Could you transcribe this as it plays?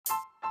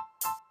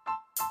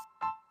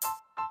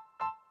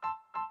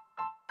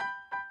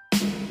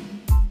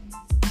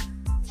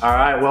All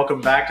right,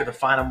 welcome back to the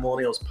Final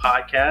Millennials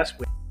podcast.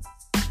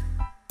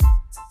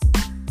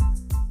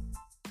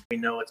 We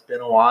know it's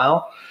been a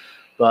while,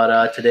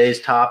 but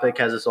today's topic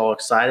has us all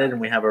excited, and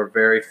we have our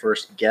very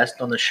first guest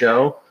on the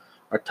show.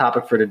 Our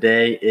topic for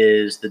today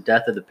is the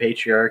death of the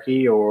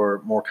patriarchy, or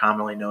more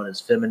commonly known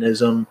as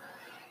feminism.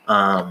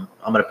 I'm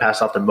going to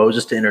pass off to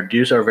Moses to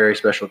introduce our very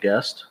special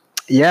guest.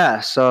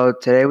 Yeah, so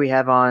today we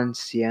have on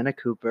Siena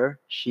Cooper.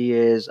 She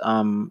is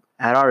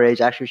at our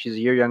age. Actually, she's a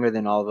year younger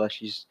than all of us.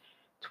 She's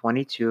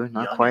 22,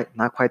 not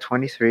quite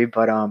 23,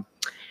 but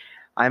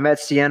I met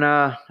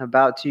Siena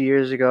about 2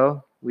 years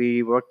ago.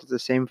 We worked at the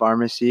same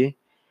pharmacy,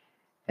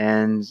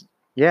 and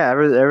yeah,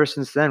 ever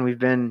since then we've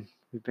been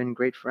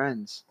great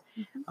friends.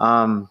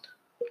 Mm-hmm.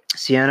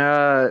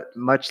 Siena,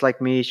 much like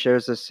me,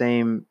 shares the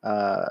same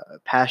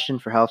passion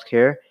for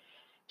healthcare.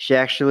 She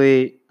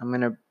actually, I'm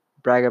gonna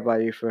brag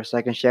about you for a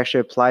second. She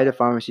actually applied to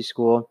pharmacy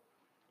school,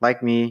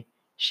 like me.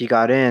 She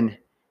got in,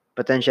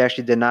 but then she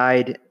actually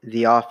denied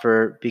the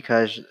offer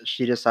because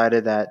she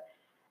decided that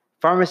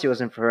pharmacy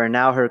wasn't for her.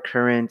 Now her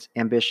current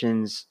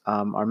ambitions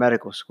are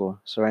medical school.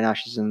 So right now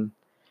she's in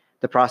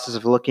the process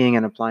of looking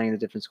and applying to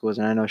different schools,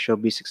 and I know she'll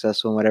be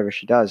successful in whatever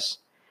she does.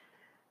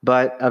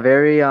 But a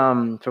very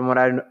from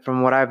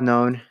what I've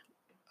known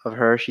of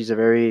her, she's a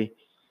very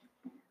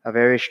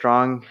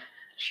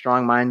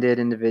strong-minded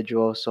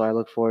individual. So I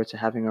look forward to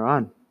having her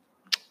on.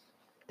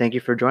 Thank you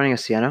for joining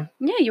us, Siena.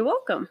 Yeah, you're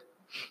welcome.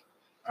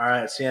 All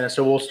right, Siena.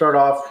 So we'll start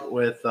off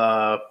with,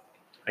 I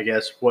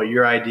guess, what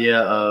your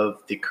idea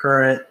of the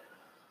current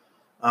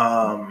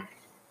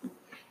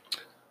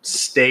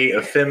state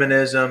of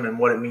feminism and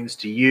what it means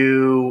to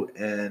you,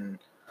 and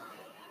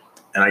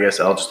I guess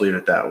I'll just leave it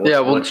at that.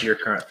 What's your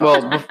current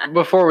thoughts? Well,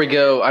 before we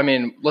go, I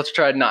mean, let's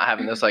try not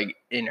having this like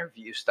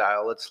interview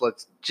style. Let's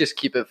just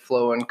keep it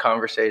flowing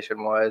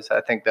conversation wise.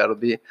 I think that'll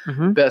be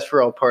best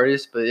for all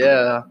parties. But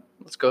yeah,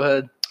 let's go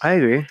ahead. I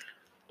agree.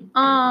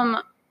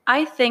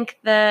 I think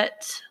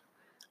that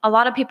a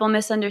lot of people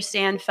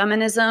misunderstand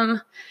feminism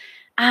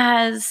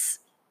as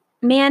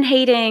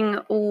man-hating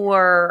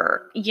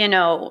or,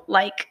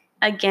 like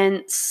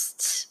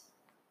against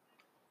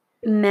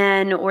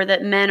men, or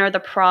that men are the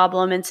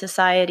problem in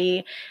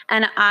society.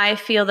 And I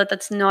feel that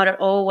that's not at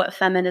all what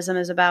feminism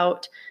is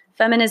about.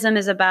 Feminism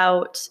is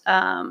about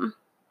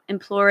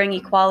imploring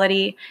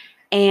equality,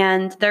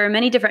 and there are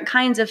many different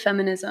kinds of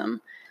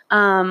feminism.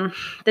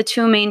 The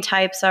two main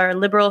types are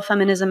liberal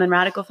feminism and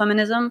radical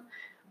feminism,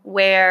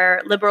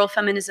 where liberal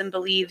feminism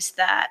believes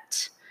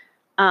that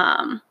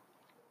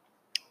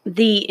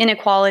the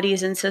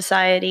inequalities in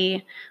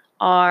society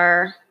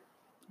are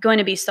going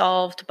to be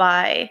solved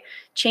by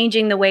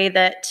changing the way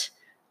that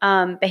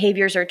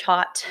behaviors are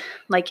taught,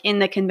 like in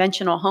the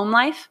conventional home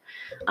life.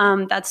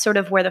 That's sort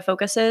of where the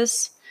focus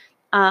is.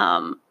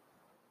 And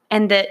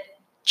that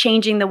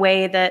changing the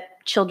way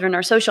that children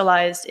are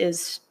socialized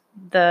is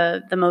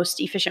the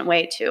most efficient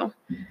way to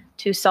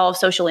solve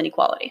social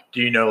inequality.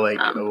 Do you know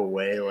of a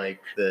way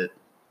like that?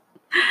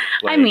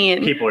 I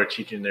mean, people are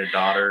teaching their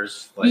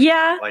daughters,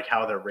 like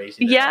how they're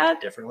raising their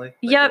daughters differently.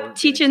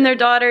 Teaching their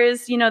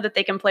daughters, that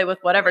they can play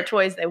with whatever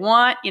toys they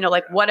want,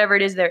 whatever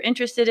it is they're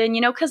interested in,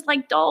 because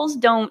like dolls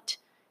don't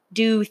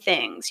do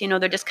things,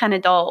 they're just kind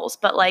of dolls.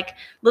 But like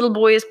little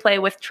boys play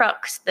with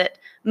trucks that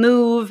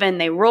move and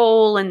they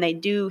roll and they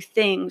do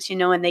things,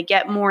 and they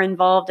get more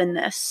involved in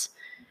this.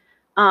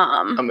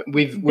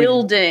 We've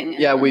building.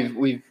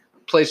 We've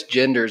placed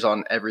genders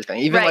on everything,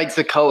 even like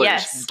the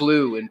colors,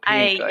 blue and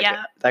pink.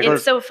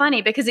 It's so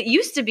funny because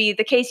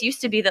the case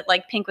used to be that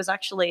like pink was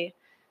actually,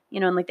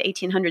 in like the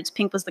 1800s,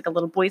 pink was like a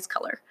little boy's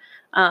color.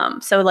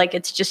 So like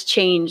it's just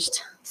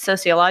changed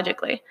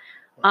sociologically.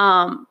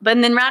 But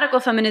then radical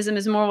feminism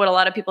is more what a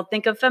lot of people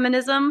think of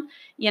feminism,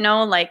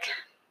 the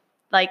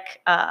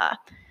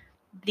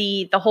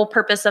whole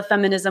purpose of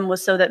feminism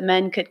was so that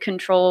men could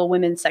control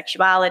women's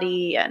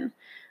sexuality, and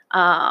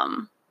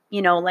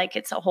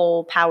it's a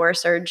whole power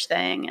surge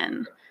thing.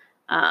 And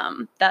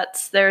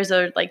there's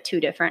two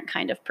different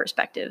kind of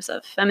perspectives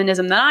of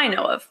feminism that I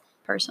know of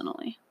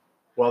personally.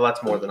 Well,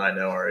 that's more than I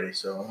know already,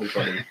 so we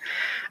probably.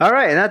 All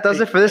right, and that does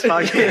it for this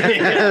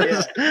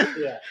podcast.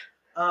 Yeah.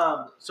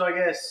 So I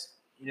guess,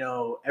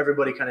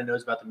 everybody kind of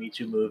knows about the Me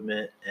Too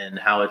movement and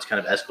how it's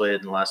kind of escalated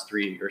in the last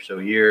 3 or so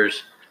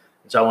years.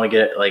 And so I want to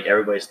get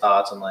everybody's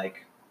thoughts on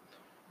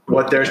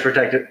what their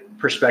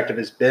perspective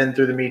has been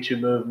through the Me Too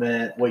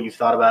movement, what you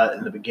thought about it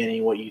in the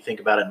beginning, what you think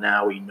about it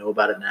now, what you know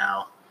about it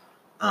now.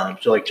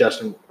 So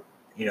Justin,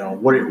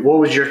 what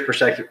was your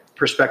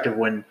perspective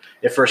when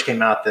it first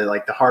came out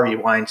that the Harvey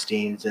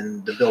Weinsteins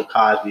and the Bill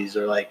Cosbys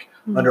are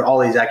under all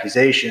these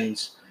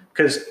accusations?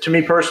 Because to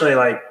me personally,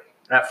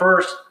 at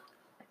first,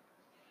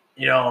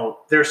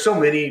 there's so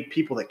many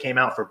people that came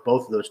out for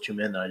both of those two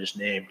men that I just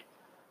named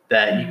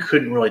that you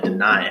couldn't really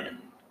deny it.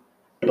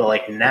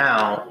 But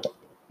now,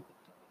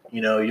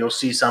 you'll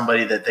see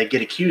somebody that they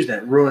get accused and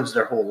it ruins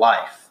their whole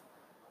life.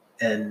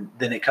 And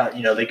then they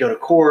go to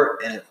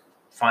court and it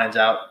finds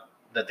out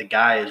that the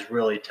guy is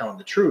really telling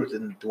the truth,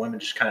 and the women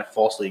just kind of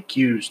falsely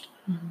accused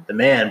the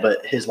man,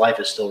 but his life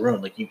is still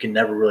ruined. You can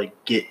never really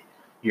get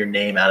your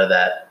name out of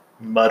that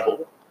mud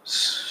hole.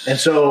 And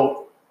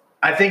so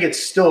I think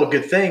it's still a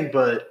good thing,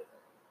 but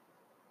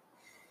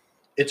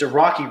it's a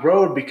rocky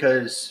road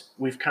because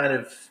we've kind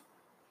of,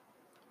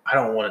 I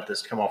don't want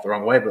this to come off the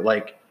wrong way, but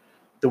like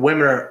the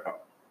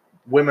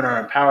women are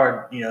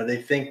empowered, you know,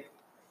 they think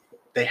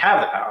they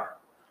have the power,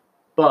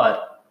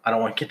 but I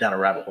don't want to get down a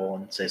rabbit hole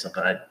and say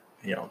something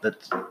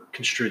that's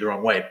construed the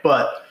wrong way.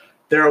 But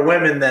there are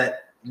women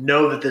that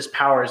know that this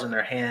power is in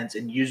their hands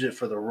and use it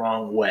for the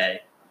wrong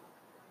way.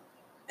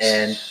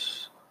 And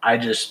I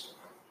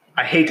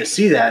hate to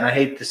see that, and I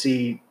hate to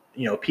see,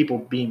 you know, people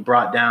being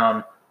brought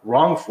down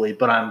wrongfully,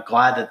 but I'm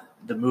glad that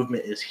the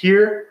movement is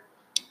here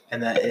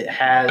and that it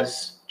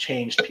has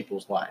changed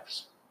people's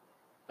lives.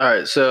 All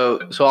right, so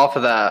off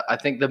of that, I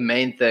think the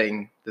main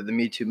thing that the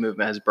Me Too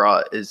movement has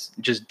brought is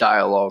just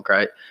dialogue,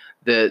 right?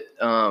 That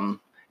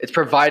it's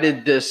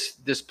provided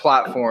this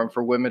platform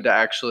for women to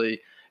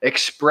actually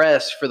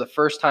express for the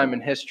first time in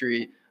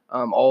history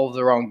all of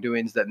the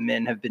wrongdoings that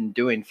men have been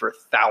doing for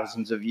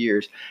thousands of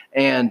years.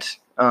 And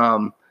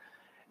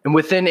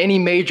within any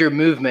major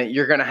movement,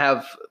 you're going to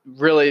have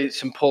really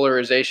some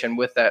polarization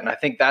with that. And I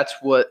think that's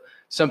what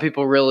some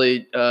people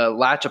really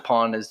latch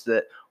upon is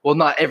that, well,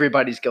 not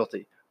everybody's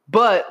guilty.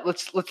 But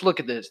let's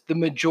look at this. The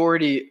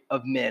majority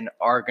of men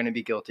are going to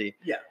be guilty.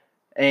 Yeah.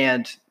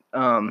 And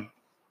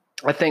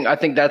I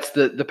think that's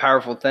the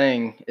powerful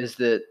thing is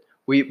that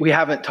we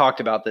haven't talked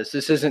about this.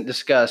 This isn't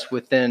discussed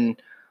within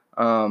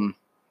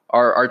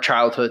our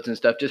childhoods and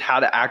stuff, just how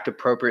to act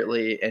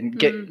appropriately and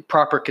get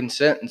proper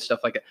consent and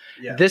stuff like that.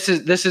 Yeah. This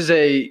is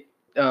a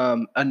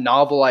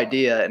novel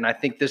idea, and I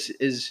think this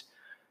is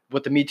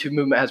what the Me Too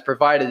movement has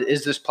provided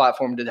is this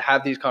platform to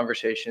have these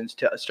conversations,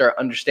 to start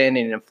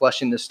understanding and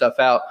fleshing this stuff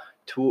out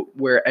to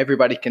where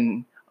everybody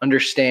can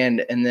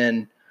understand and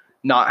then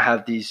not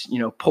have these, you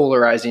know,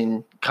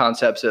 polarizing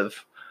concepts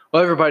of,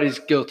 well, everybody's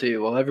guilty.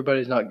 Well,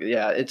 everybody's not.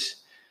 Yeah. It's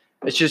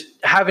just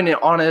having an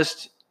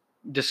honest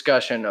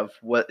discussion of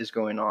what is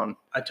going on.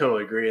 I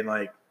totally agree. And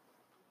like,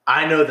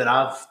 I know that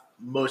I've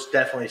most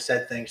definitely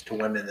said things to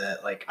women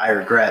that like I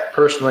regret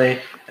personally,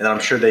 and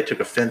I'm sure they took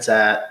offense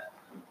at.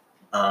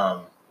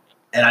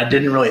 And I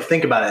didn't really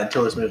think about it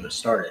until this movement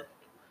started.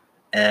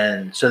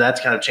 And so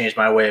that's kind of changed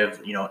my way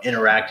of, you know,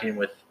 interacting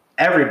with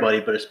everybody,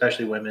 but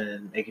especially women,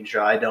 and making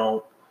sure I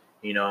don't,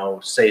 you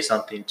know, say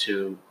something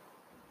to,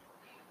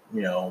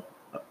 you know,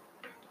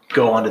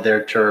 go onto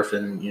their turf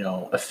and, you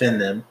know,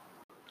 offend them.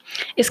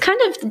 It's kind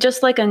of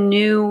just like a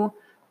new,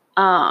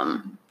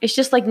 it's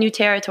just like new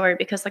territory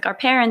because like our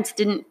parents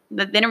they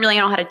didn't really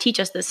know how to teach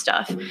us this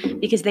stuff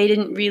because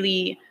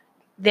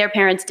their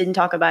parents didn't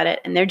talk about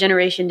it and their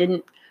generation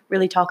didn't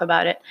really talk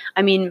about it.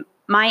 I mean,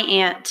 my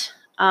aunt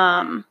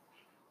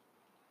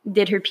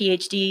did her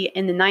PhD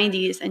in the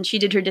 90s, and she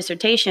did her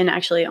dissertation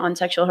actually on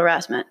sexual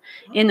harassment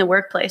in the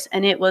workplace,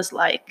 and it was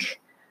like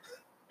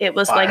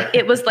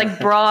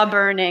bra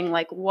burning.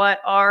 Like, what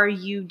are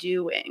you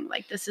doing?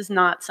 Like, this is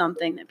not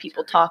something that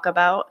people talk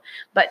about,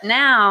 but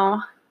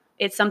now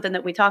it's something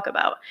that we talk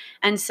about,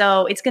 and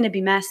so it's going to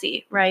be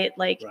messy, right?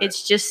 Like,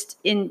 It's just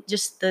in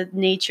just the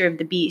nature of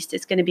the beast.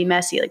 It's going to be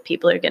messy. Like,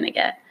 people are going to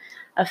get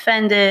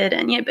offended,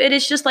 and but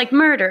it's just like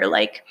murder.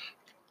 Like,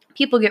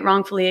 people get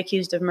wrongfully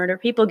accused of murder.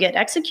 People get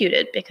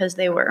executed because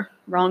they were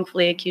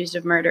wrongfully accused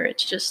of murder.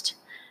 It's just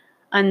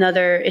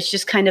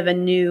kind of a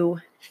new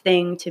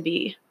thing to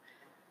be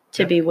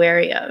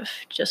wary of.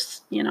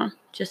 Just, you know,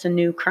 just a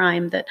new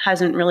crime that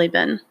hasn't really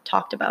been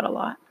talked about a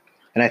lot.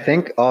 And I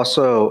think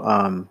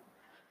also,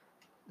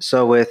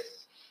 so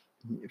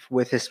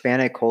with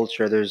Hispanic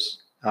culture,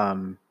 there's,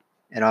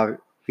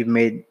 we've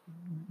made,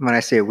 when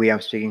I say we,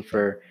 I'm speaking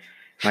for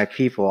my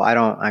people.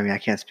 I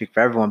can't speak for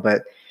everyone,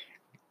 but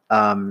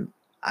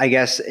I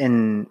guess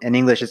in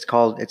English it's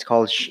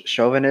called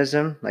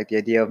chauvinism, like the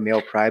idea of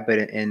male pride, but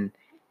in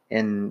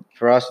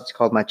for us it's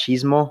called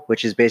machismo,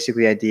 which is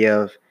basically the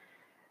idea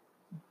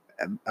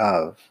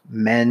of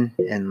men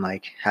and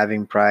like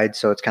having pride.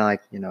 So it's kind of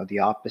like, you know, the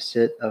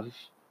opposite of,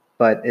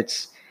 but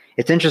it's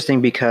interesting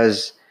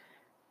because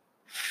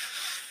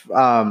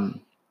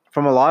from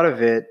a lot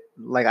of it,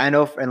 like I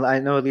know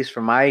at least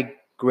for my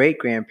great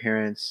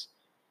grandparents,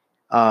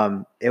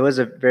 it was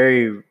a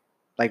very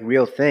like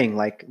real thing,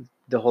 like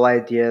the whole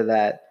idea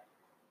that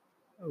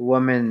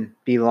women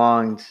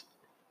belonged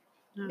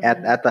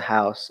at the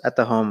house, at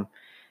the home.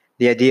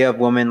 The idea of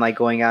women like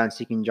going out and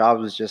seeking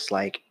jobs was just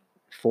like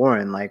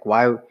foreign. Like,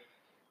 why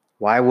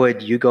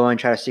would you go and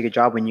try to seek a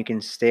job when you can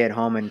stay at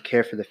home and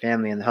care for the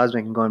family and the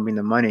husband can go and bring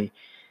the money?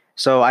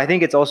 So I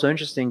think it's also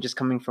interesting, just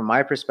coming from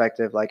my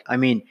perspective. Like, I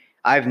mean,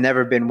 I've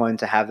never been one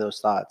to have those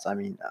thoughts. I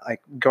mean,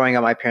 like growing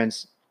up, my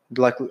parents,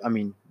 luckily, I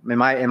mean, in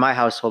my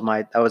household,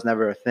 that was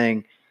never a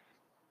thing.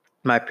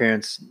 My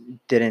parents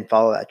didn't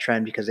follow that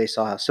trend because they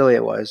saw how silly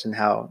it was and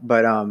how,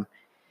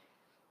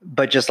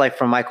 but just like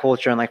from my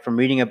culture and like from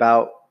reading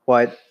about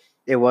what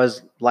it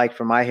was like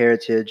from my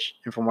heritage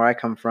and from where I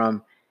come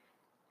from,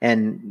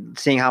 and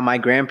seeing how my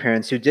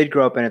grandparents, who did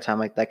grow up in a time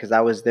like that, because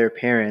that was their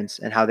parents,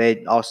 and how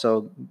they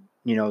also,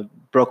 you know,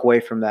 broke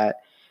away from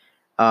that.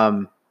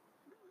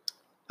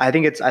 I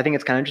think it's kind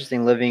of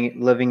interesting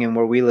living in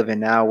where we live in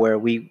now, where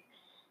we,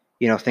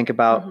 think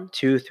about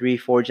 2, 3,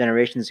 4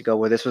 generations ago,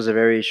 where this was a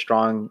very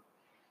strong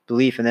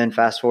belief, and then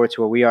fast forward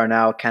to where we are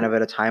now, kind of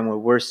at a time where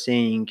we're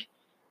seeing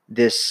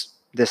this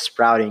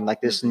sprouting,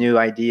 like this new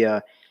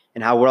idea,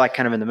 and how we're like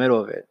kind of in the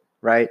middle of it,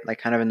 right? Like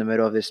kind of in the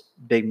middle of this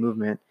big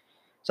movement.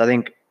 So I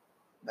think,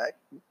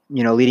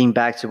 leading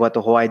back to what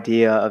the whole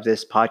idea of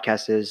this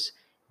podcast is,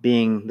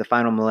 being the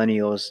final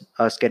millennials,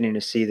 us getting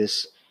to see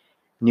this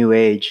new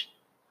age,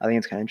 I think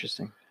it's kind of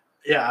interesting.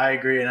 Yeah, I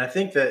agree. And I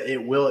think that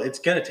it's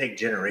going to take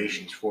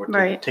generations for it to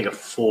Right. take a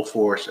full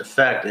force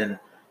effect. And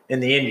in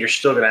the end, you're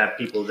still going to have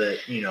people that,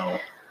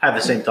 have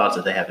the same thoughts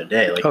that they have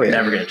today. Like, you're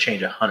never going to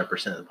change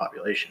 100% of the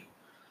population.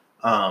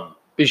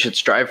 You should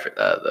strive for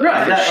that, though.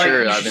 Right. For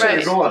sure. You I should mean, set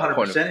that's your goal the at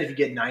point 100%. If you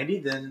get 90,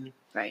 then,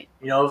 Right.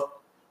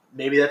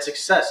 maybe that's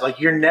success. Like,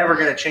 you're never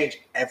going to change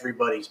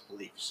everybody's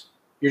beliefs.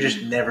 You're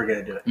just never going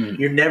to do it.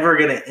 Mm-hmm. You're never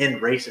going to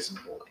end racism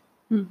fully.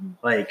 Mm-hmm.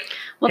 Like,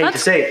 Well, hate to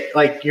say it,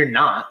 like, you're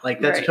not. Like,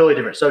 that's Right. a totally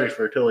different subject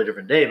for a totally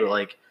different day, but,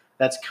 like,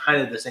 that's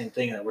kind of the same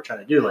thing that we're trying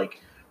to do. Like,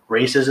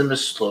 racism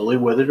has slowly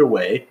withered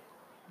away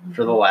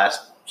for the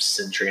last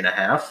century and a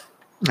half.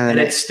 And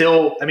it's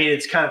still,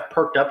 it's kind of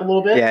perked up a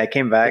little bit. Yeah, it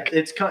came back.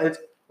 It's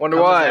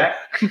wonder why.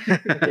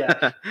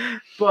 Yeah.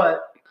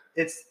 But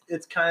it's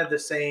kind of the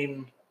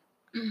same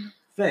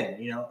thing,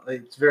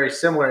 It's very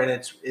similar in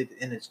its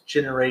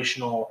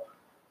generational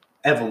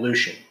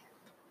evolution.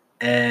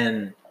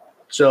 And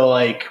so,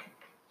 like,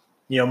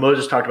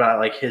 Moses talked about,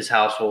 like, his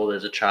household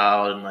as a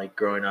child and, like,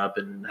 growing up,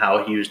 and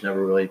how he was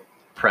never really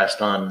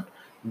pressed on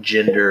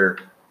gender,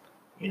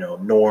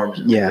 norms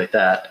and things like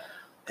that.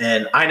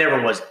 And I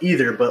never was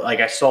either, but, like,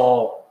 I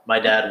saw my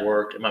dad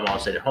worked and my mom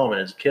stayed at home.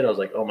 And as a kid, I was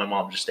like, oh, my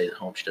mom just stays at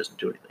home. She doesn't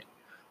do anything.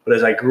 But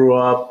as I grew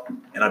up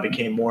and I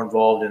became more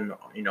involved in,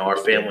 our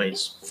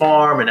family's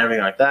farm and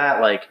everything like that,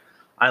 like,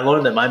 I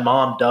learned that my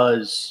mom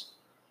does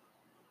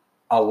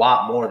a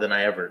lot more than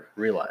I ever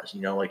realized.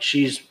 Like,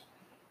 she's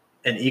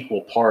an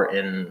equal part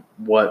in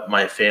what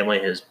my family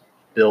has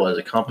built as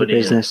a company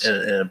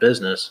and a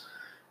business.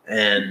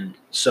 And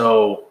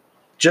so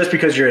just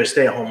because you're a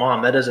stay-at-home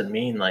mom, that doesn't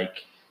mean,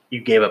 like, you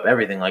gave up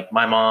everything. Like,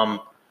 my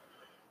mom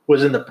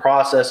was in the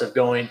process of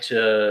going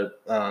to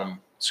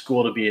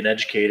school to be an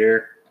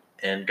educator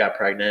and got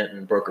pregnant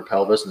and broke her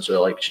pelvis. And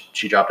so, like,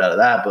 she dropped out of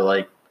that. But,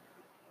 like,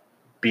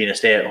 being a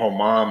stay-at-home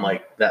mom,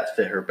 like, that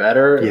fit her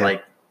better. Yeah.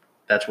 Like,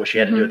 that's what she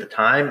had to do at the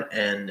time.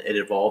 And it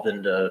evolved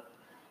into,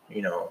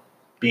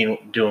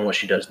 doing what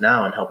she does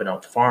now and helping out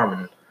with the farm.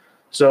 And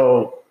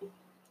so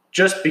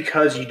just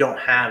because you don't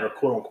have a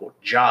quote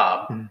unquote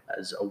job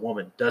as a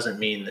woman doesn't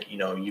mean that,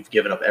 you've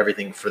given up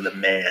everything for the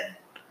man,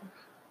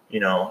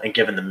 and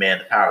given the man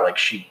the power. Like,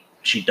 she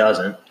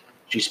doesn't.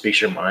 She speaks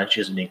her mind. She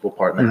has an equal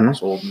part in the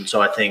household. And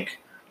so I think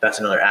that's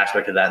another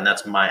aspect of that. And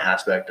that's my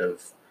aspect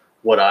of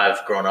what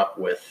I've grown up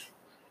with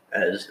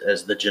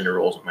as the gender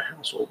roles in my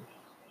household.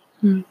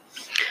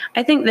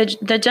 I think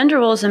the gender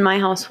roles in my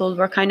household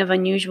were kind of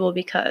unusual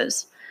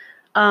because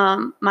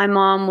my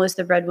mom was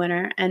the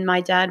breadwinner and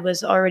my dad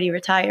was already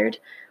retired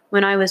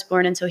when I was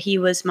born. And so he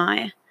was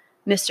my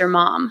Mr.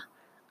 Mom.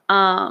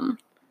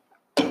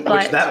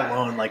 Which that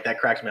alone, like, that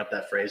cracks me up,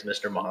 that phrase,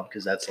 Mr. Mom,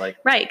 because that's, like,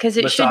 right, because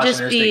it should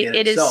just be,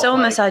 it is so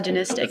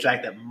misogynistic. The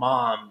fact that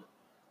mom,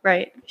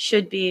 right,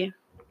 should be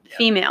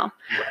female.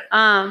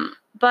 Right.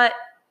 But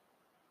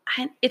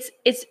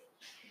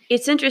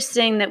it's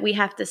interesting that we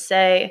have to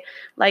say,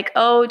 like,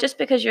 oh, just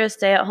because you're a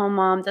stay-at-home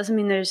mom doesn't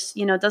mean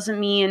doesn't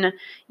mean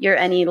you're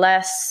any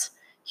less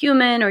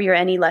human or you're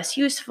any less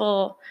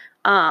useful.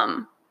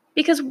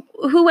 Because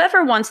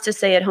whoever wants to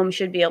stay at home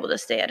should be able to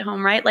stay at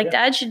home, right? Like,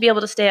 dad should be able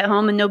to stay at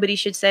home and nobody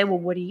should say, well,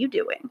 what are you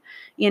doing?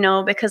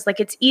 Because, like,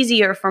 it's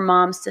easier for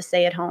moms to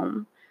stay at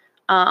home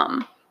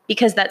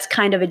because that's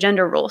kind of a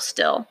gender role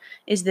still,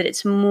 is that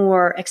it's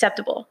more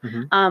acceptable.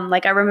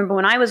 Like, I remember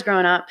when I was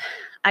growing up,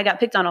 I got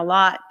picked on a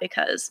lot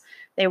because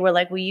they were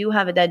like, well, you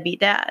have a deadbeat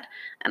dad.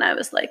 And I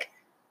was like,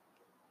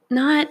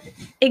 not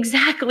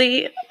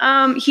exactly.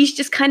 He's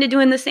just kind of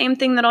doing the same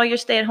thing that all your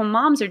stay-at-home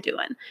moms are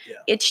doing. Yeah.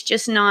 It's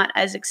just not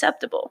as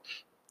acceptable.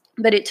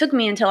 But it took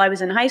me until I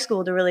was in high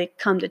school to really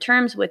come to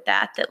terms with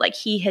that, like,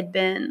 he had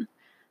been,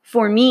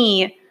 for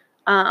me,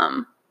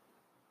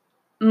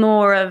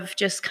 more of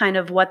just kind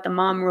of what the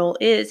mom role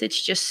is.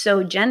 It's just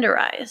so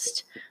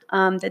genderized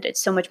that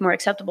it's so much more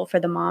acceptable for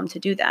the mom to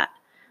do that.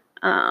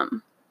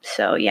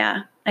 So,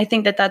 yeah, I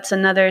think that that's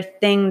another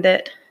thing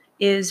that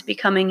is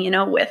becoming,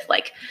 with,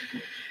 like,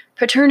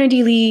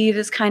 paternity leave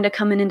is kind of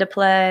coming into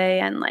play,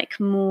 and, like,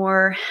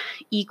 more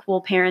equal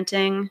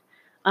parenting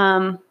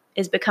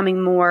is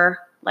becoming more,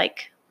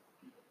 like,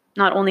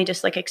 not only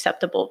just, like,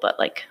 acceptable, but,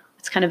 like,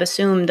 it's kind of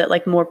assumed that,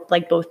 like, more,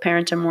 like, both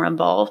parents are more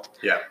involved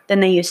than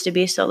they used to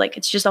be. So, like,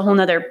 it's just a whole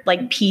nother,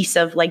 like, piece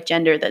of, like,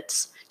 gender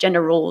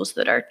roles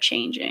that are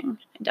changing.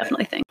 I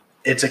definitely think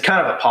it's a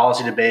kind of a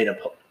policy debate,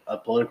 a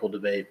political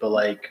debate, but,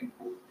 like,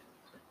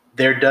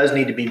 there does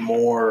need to be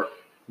more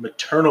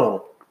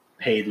maternal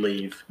paid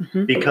leave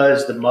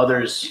because the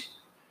mothers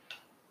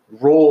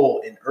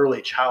role in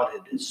early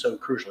childhood is so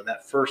crucial. In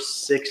that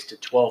first 6 to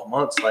 12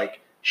 months,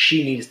 like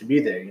she needs to be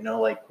there, you know,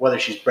 like whether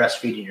she's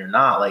breastfeeding or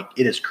not, like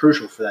it is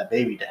crucial for that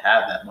baby to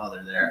have that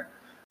mother there.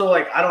 So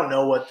like, I don't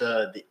know what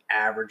the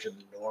average of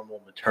the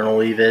normal maternal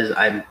leave is.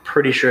 I'm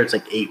pretty sure it's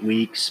like 8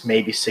 weeks,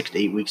 maybe 6 to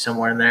 8 weeks,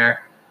 somewhere in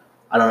there.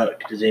 I don't know.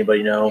 Does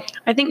anybody know?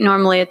 I think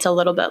normally it's a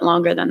little bit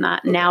longer than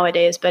that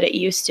nowadays, but it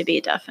used to be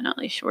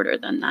definitely shorter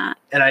than that.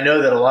 And I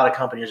know that a lot of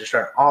companies are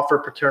starting to offer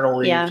paternal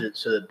leave Yeah.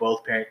 so that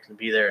both parents can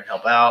be there and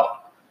help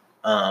out.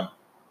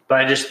 But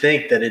I just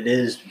think that it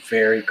is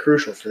very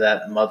crucial for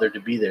that mother to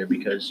be there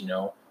because, you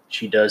know,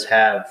 she does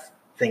have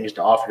things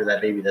to offer to that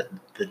baby that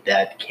the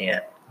dad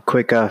can't.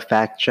 Quick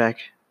fact check.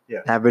 Yeah.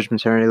 Average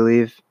maternity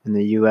leave in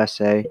the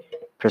USA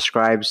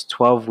prescribes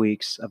 12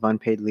 weeks of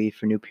unpaid leave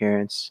for new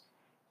parents,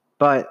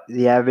 but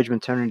the average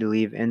maternity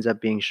leave ends up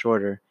being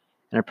shorter,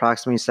 and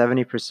approximately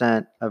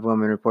 70% of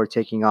women report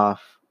taking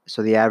off,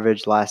 so the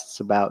average lasts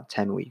about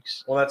 10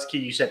 weeks. Well, that's key.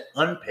 You said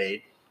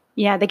unpaid.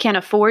 Yeah, they can't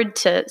afford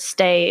to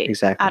stay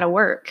Exactly. out of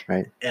work.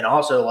 Right. And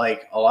also,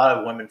 like, a lot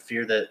of women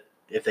fear that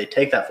if they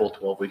take that full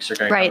 12 weeks, they're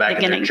going to come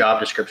back and their job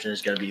description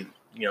is going to be,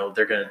 you know,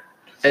 they're going to.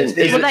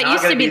 Well, that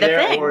used to be the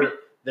thing. Or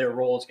their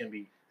role is going to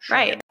be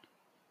right.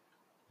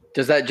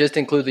 Does that just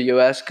include the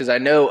U.S.? Because I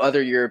know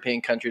other European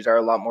countries are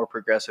a lot more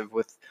progressive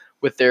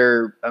with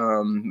their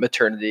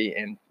maternity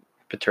and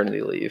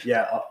paternity leave.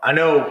 Yeah, I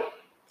know.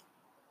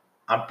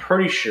 I'm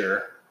pretty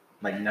sure,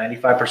 like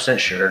 95%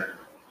 sure,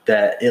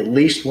 that at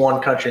least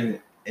one country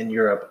in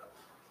Europe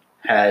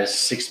has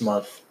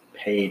 6-month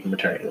paid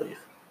maternity leave.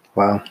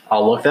 Wow.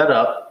 I'll look that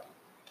up.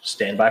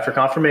 Stand by for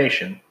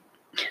confirmation,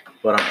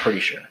 but I'm pretty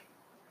sure.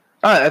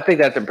 I think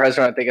that's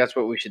impressive. I think that's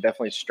what we should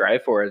definitely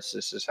strive for as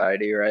a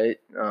society, right?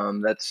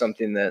 That's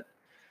something that,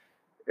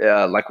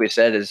 like we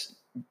said, is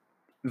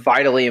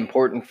vitally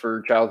important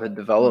for childhood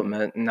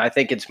development, and I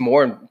think it's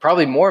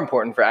probably more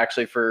important for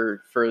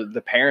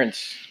the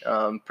parents'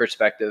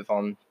 perspective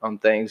on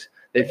things.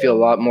 They feel a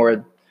lot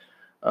more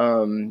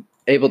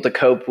able to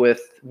cope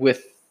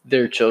with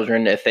their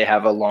children if they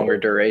have a longer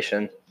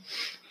duration.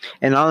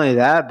 And not only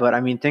that, but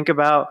I mean, think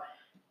about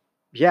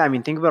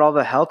all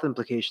the health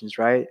implications,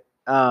 right?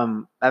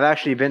 I've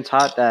actually been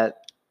taught that,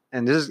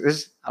 and this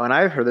is when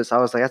I heard this, I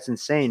was like, that's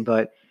insane.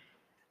 But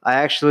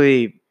I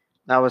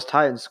was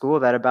taught in school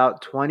that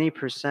about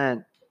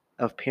 20%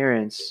 of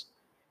parents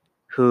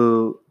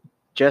who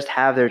just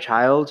have their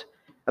child,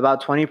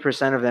 about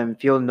 20% of them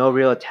feel no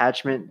real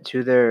attachment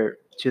to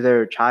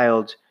their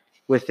child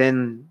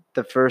within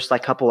the first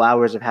like couple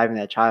hours of having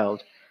that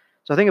child.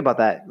 So think about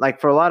that. Like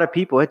for a lot of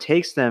people, it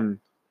takes them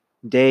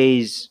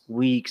days,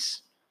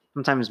 weeks,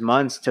 sometimes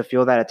months to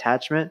feel that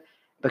attachment.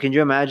 But can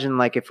you imagine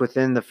like if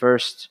within the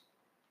first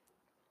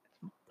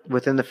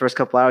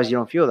couple hours you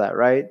don't feel that,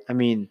 right? I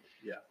mean,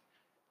 yeah.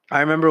 I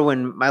remember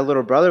when my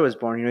little brother was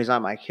born, you know, he's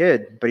not my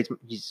kid, but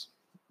he's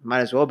might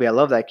as well be. I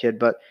love that kid.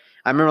 But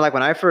I remember like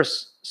when I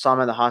first saw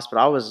him at the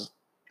hospital, I was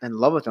in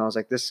love with him. I was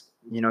like, this,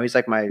 you know, he's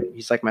like my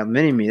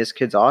mini me. This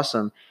kid's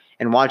awesome.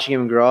 And watching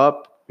him grow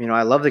up, you know,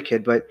 I love the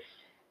kid, but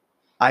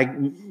I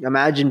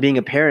imagine being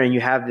a parent and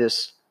you have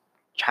this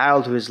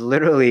child who is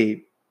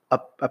literally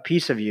a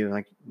piece of you.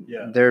 Like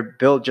they're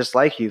built just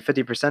like you,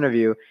 50% of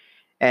you,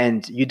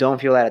 and you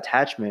don't feel that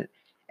attachment.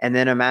 And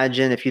then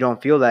imagine if you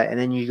don't feel that and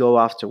then you go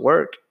off to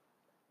work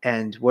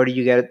and where do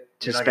you get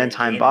to spend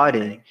time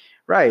bonding?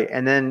 Right.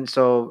 And then,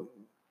 so,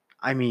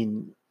 I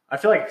mean, I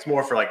feel like it's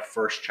more for like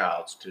first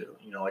childs too.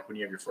 You know, like when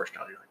you have your first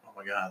child, you're like, oh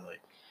my God,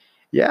 like,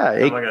 yeah, how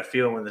am I going to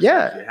feel when this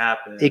actually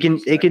happens? It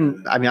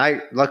can, I mean,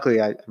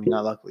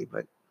 not luckily,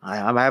 but I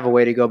have a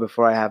way to go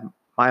before I have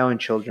my own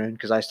children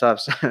because I still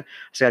got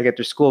to get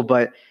through school.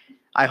 But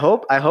I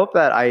hope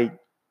that I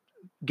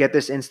get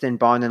this instant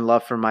bond and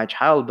love for my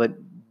child. But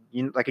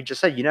like you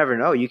just said, you never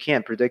know. You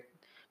can't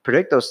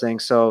predict those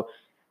things. So,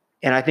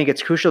 and I think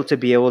it's crucial to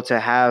be able to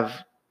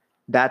have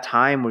that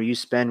time where you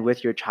spend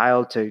with your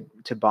child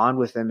to bond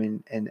with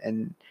them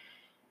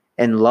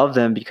and love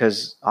them,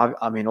 because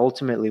I mean,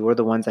 ultimately we're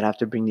the ones that have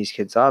to bring these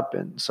kids up.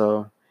 And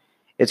so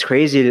it's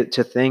crazy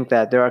to think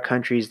that there are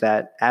countries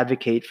that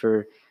advocate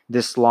for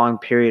this long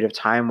period of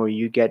time where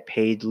you get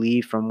paid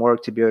leave from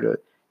work to be able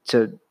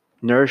to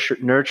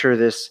nurture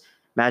this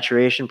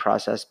maturation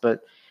process.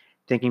 But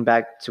thinking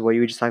back to what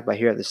you just talked about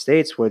here at the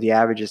States, where the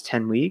average is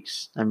 10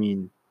 weeks, I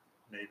mean,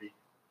 maybe.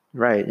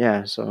 Right.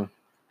 Yeah. So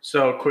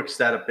quick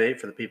stat update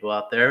for the people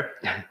out there.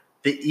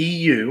 The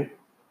EU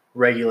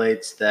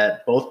regulates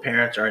that both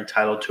parents are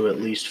entitled to at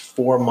least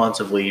 4 months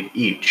of leave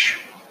each.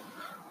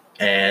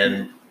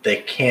 And they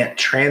can't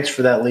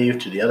transfer that leave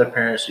to the other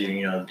parents. So,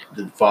 you know,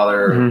 the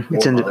father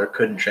or mother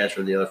couldn't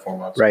transfer the other 4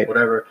 months, right,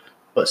 whatever.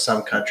 But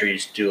some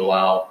countries do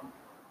allow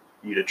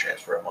you to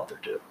transfer a month or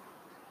two.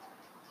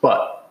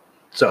 But,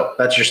 so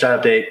that's your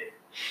stat update.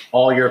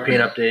 All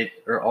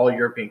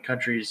European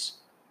countries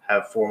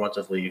have 4 months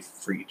of leave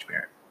for each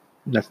parent.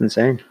 That's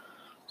insane.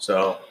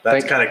 So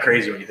that's kind of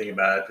crazy when you think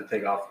about it, to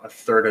take off a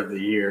third of the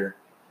year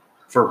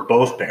for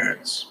both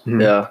parents.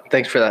 Mhm. Yeah.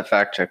 Thanks for that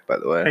fact check, by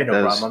the way. Hey, no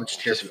That was problem. I'm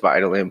just here just for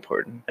vitally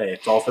important. Hey,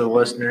 it's all for the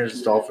listeners.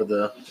 It's all for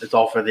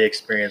the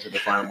experience of the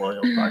Final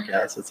Millennials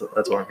podcast.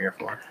 That's what I'm here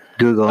for.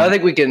 Google. I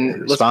think we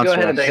can let's go Sponsor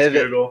ahead and us. Thanks,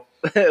 pivot. Google.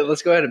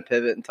 Let's go ahead and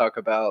pivot and talk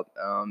about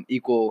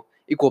equal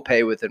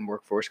pay within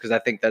workforce, because I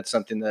think that's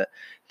something that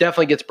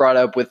definitely gets brought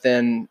up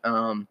within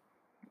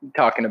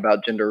talking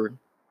about gender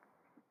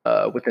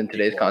within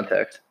today's Equality.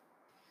 context.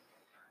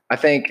 I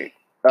think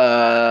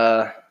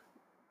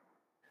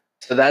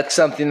so that's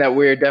something that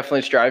we're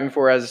definitely striving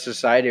for as a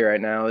society right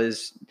now,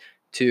 is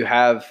to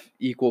have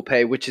equal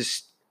pay, which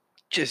is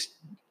just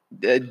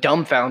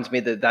dumbfounds me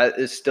that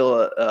is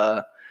still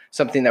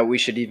something that we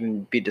should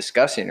even be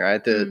discussing,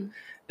 right?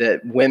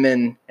 That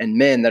women and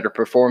men that are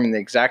performing the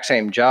exact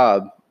same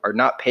job are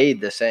not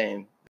paid the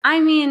same. I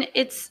mean,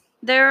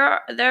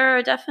 there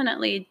are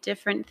definitely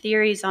different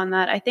theories on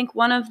that. I think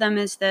one of them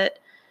is that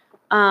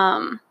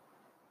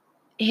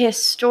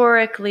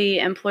historically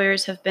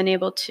employers have been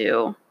able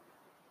to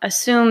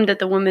assume that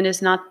the woman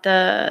is not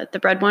the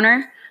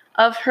breadwinner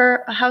of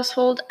her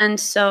household, and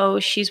so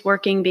she's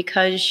working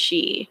because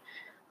she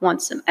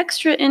wants some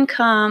extra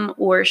income,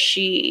 or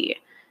she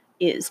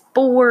is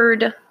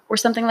bored or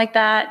something like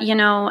that,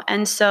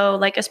 and so,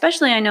 like,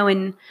 especially I know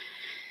in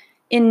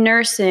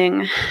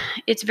nursing,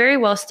 it's very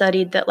well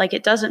studied that, like,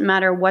 it doesn't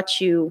matter what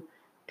you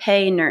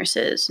pay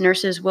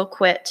nurses will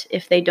quit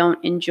if they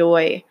don't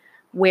enjoy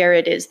where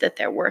it is that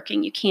they're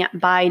working. You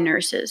can't buy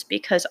nurses,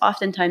 because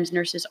oftentimes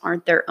nurses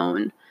aren't their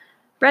own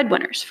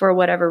breadwinners for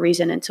whatever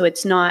reason. And so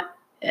it's not,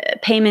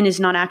 payment is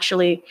not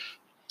actually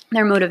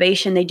their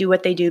motivation. They do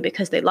what they do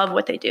because they love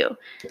what they do.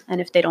 And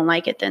if they don't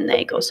like it, then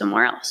they go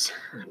somewhere else.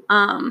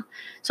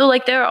 So,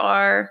 like, there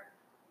are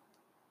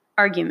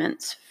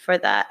arguments for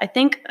that. I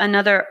think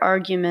another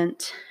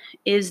argument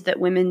is that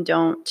women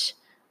don't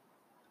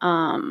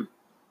tend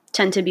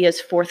to be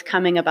as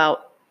forthcoming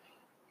about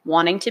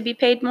wanting to be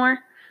paid more.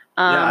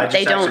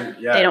 They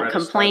don't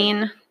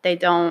complain. They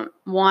don't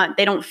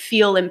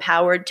feel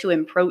empowered to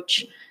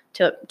approach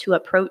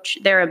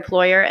their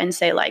employer and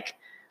say, like,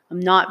 I'm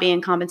not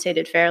being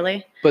compensated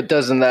fairly. But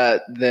doesn't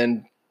that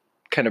then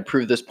kind of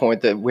prove this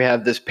point that we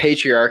have this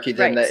patriarchy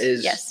then that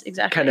is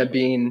kind of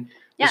being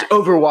this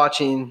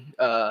overwatching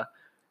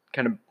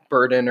kind of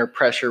burden or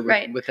pressure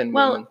within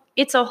women?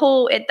 It's a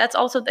whole, that's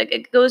also,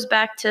 it goes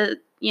back to,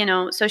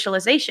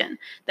 socialization,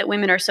 that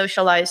women are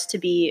socialized to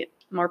be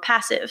more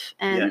passive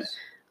and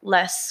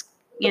less,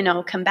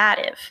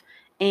 combative,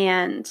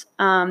 and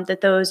that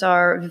those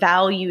are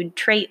valued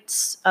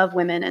traits of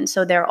women. And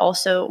so they're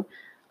also,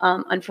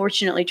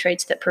 unfortunately,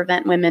 traits that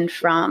prevent women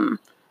from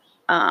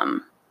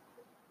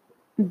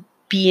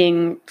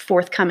being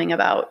forthcoming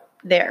about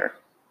their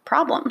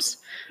problems,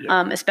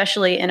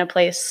 especially in a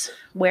place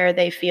where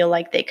they feel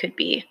like they could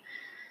be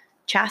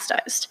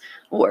chastised,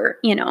 or,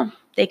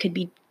 they could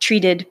be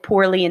treated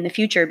poorly in the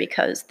future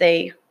because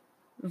they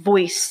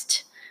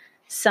voiced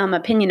some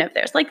opinion of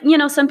theirs. Like,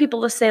 some people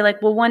will say, like,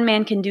 well, one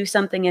man can do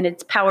something and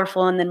it's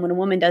powerful, and then when a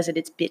woman does it,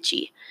 it's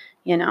bitchy,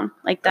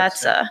 like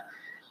that's a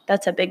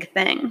big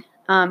thing,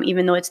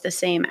 even though it's the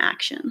same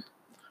action.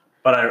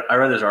 But I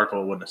read this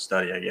article, it wasn't a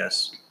study, I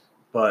guess.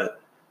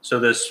 But so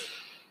this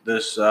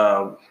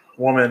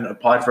woman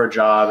applied for a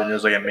job, and it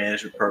was like a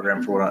management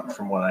program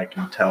from what I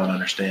can tell and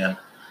understand.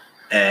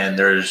 And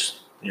there's,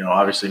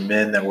 obviously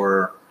men that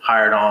were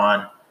hired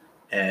on,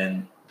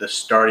 and the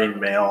starting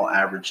male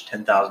averaged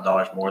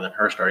 $10,000 more than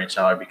her starting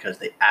salary because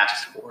they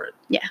asked for it.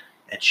 Yeah.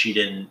 And she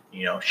didn't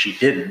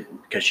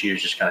because she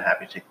was just kind of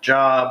happy to take the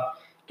job,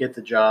 get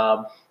the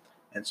job.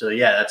 And so,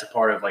 that's a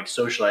part of, like,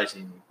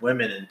 socializing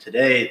women in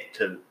today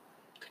to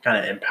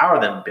kind of empower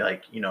them and be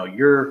like,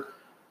 you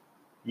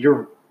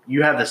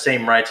have the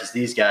same rights as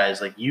these guys.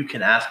 Like, you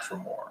can ask for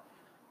more.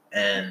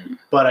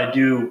 But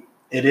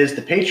it is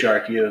the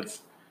patriarchy of,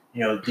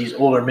 these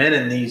older men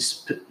in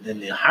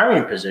the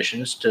hiring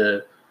positions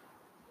to,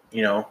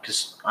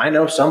 because I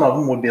know some of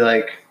them would be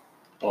like,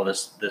 well,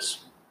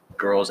 this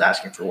girl is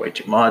asking for way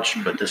too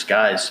much, but this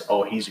guy's,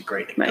 he's a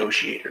great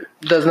negotiator.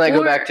 Doesn't that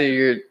go back to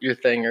your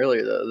thing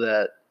earlier, though,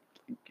 that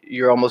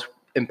you're almost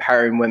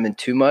empowering women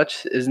too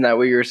much? Isn't that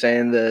what you were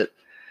saying, that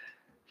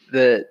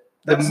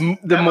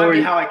might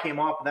be how I came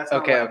off, but that's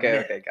not what I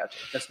meant. Okay, gotcha.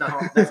 That's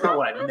not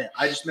what I meant.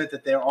 I just meant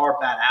that there are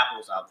bad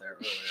apples out there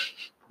earlier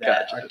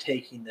that are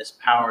taking this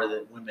power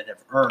that women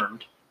have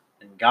earned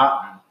and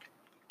gotten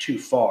too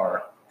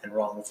far and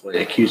wrongfully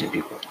accusing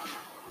people.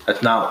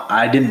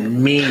 I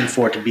didn't mean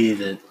for it to be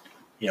that,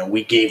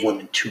 we gave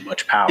women too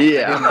much power.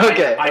 Yeah.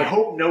 Okay. I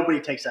hope nobody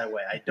takes that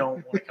way. I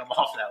don't want to come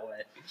off that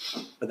way,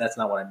 but that's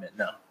not what I meant.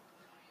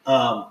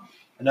 No.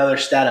 Another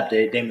stat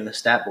update, Damon the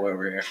stat boy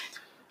over here.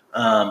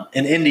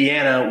 In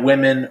Indiana,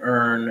 women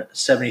earn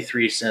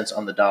 73 cents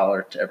on the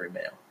dollar to every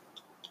male.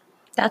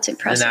 That's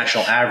impressive. The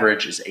national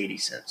average is 80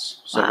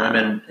 cents. So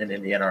women in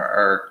Indiana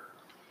are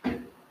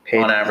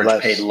on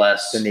average paid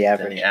less than the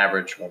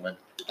average woman.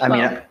 I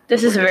mean,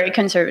 this is a very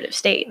conservative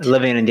state.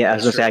 Living in India, I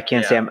was going to say,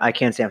 I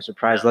can't say I'm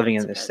surprised living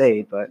in this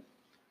state, but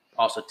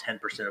also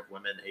 10% of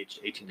women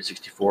aged 18 to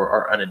 64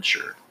 are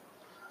uninsured.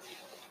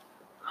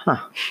 Huh.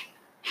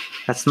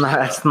 That's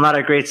not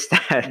a great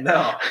stat.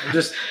 No, I'm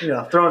just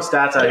throwing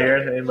stats out here.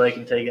 Anybody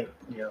can take it.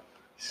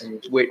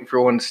 Waiting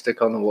for one to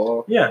stick on the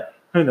wall. Yeah,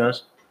 who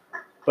knows?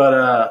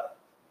 But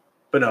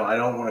no, I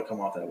don't want to come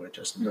off that way.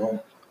 Justin,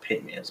 don't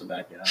paint me as a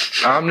bad guy.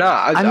 I'm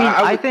not.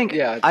 I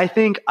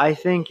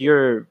think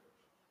you're.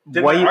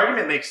 Did my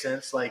argument make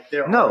sense? Like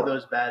there No. are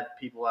those bad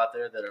people out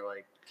there that are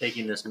like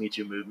taking this Me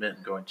Too movement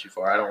and going too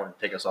far. I don't want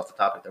to take us off the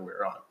topic that we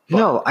were on. But,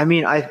 No, I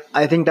mean I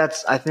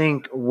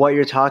think what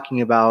you're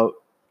talking about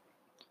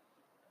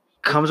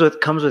comes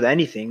with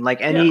anything.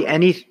 Like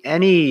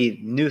any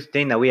new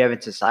thing that we have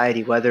in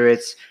society, whether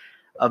it's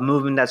a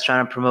movement that's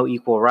trying to promote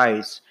equal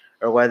rights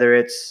or whether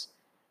it's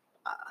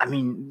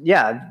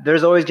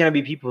there's always going to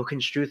be people who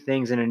construe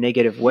things in a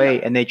negative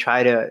way and they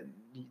try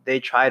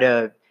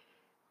to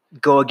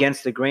go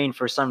against the grain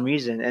for some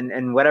reason,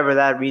 and whatever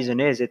that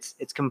reason is,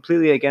 it's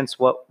completely against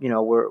what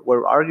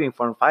we're arguing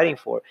for and fighting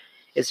for.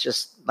 It's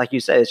just like you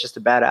said, it's just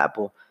a bad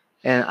apple.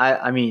 And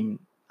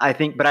I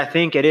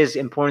think it is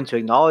important to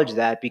acknowledge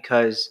that,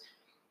 because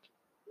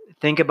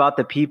think about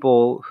the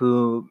people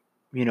who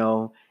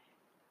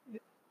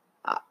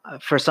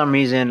for some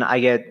reason I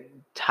get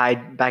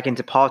tied back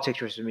into politics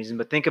for some reason,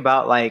 but think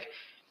about like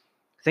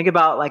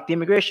the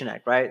Immigration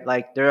Act, right?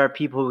 Like there are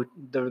people who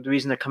the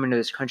reason they're coming to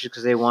this country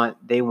because they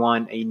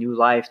want a new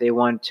life. They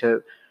want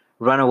to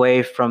run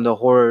away from the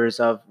horrors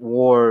of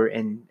war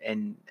and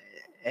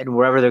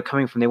wherever they're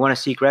coming from. They want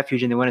to seek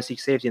refuge and they want to seek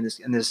safety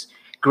in this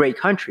great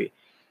country.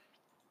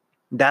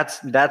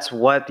 That's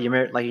what they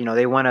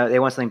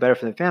want something better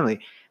for their family.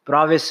 But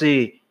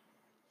obviously,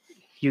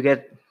 you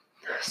get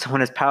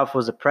someone as powerful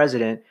as the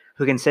president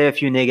who can say a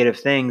few negative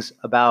things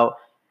about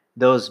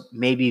those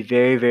maybe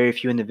very, very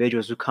few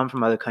individuals who come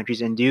from other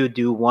countries and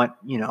do want,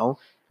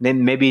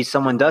 then maybe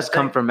someone does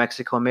come from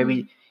Mexico.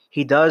 Maybe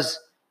he does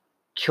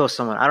kill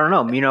someone. I don't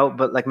know,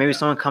 but like maybe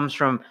someone comes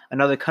from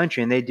another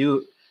country and they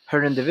do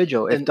hurt an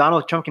individual. If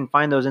Donald Trump can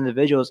find those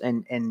individuals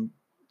and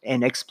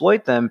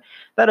exploit them,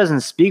 that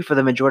doesn't speak for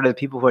the majority of the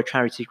people who are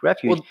trying to seek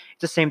refuge. Well,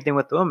 it's the same thing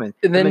with the women.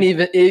 And then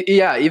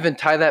even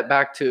tie that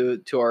back to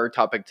our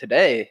topic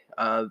today.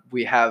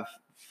 We have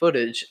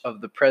footage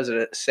of the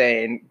president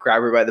saying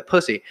grab her by the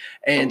pussy,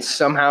 and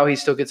somehow he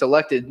still gets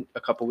elected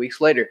a couple weeks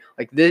later.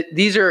 Like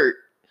these are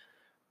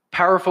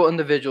powerful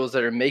individuals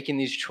that are making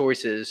these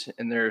choices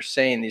and they're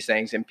saying these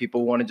things, and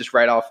people want to just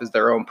write off as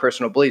their own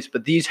personal beliefs,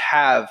 but these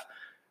have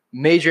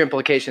major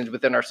implications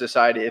within our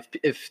society.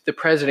 If the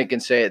president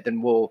can say it,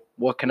 then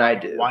what can I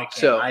do? Why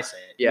can't I say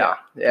it?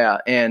 Yeah.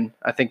 And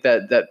I think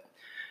that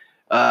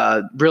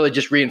really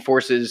just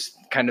reinforces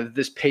kind of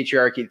this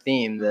patriarchy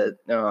theme that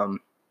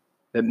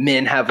that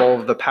men have all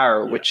of the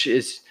power, which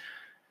is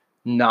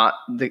not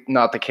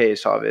the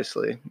case,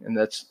 obviously, and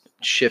that's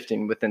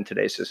shifting within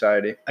today's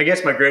society. I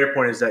guess my greater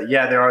point is that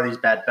there are these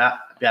bad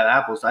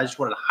apples. I just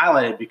wanted to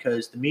highlight it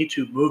because the Me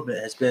Too movement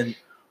has been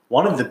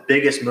one of the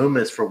biggest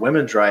movements for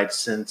women's rights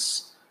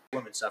since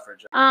women's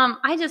suffrage.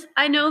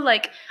 I know,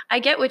 like, I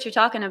get what you're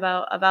talking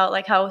about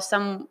like how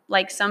some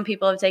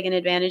people have taken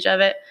advantage of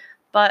it,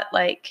 but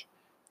like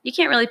you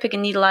can't really pick a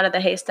needle out of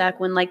the haystack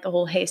when like the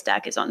whole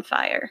haystack is on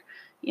fire.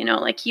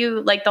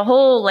 The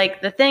whole,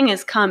 like, the thing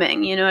is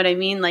coming, you know what I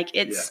mean? Like,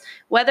 it's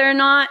whether or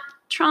not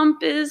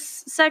Trump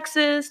is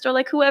sexist or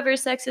like whoever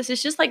is sexist,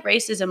 it's just like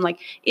racism. Like,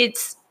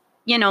 it's,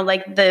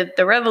 like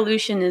the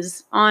revolution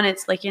is on.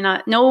 It's like,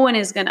 no one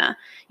is gonna,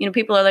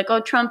 people are like, oh,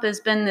 Trump has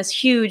been this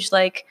huge,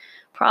 like,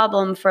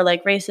 problem for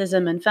like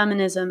racism and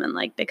feminism. And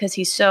like, because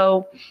he's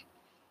so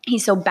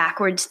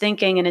backwards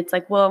thinking. And it's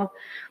like, well,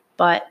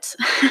 but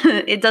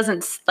it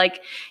doesn't,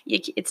 like,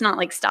 it's not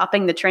like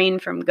stopping the train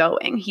from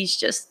going. He's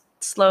just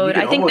slowed.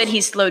 I think that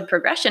he's slowed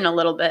progression a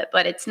little bit,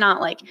 but it's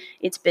not like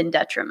it's been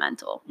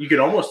detrimental. You could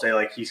almost say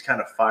like he's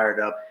kind of fired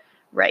up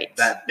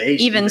that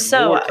base. Even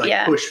so,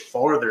 to push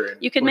farther. And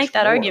you could make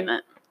that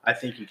argument. I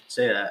think you could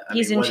say that.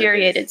 He's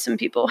infuriated some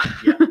people.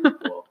 That's an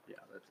understatement.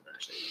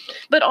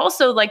 But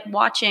also, like,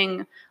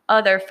 watching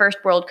other first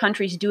world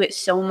countries do it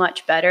so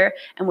much better,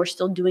 and we're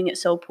still doing it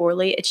so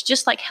poorly. It's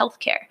just like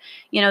healthcare.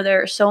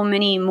 There are so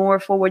many more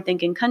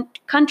forward-thinking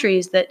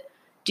countries that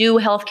do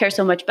healthcare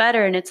so much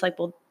better, and it's like,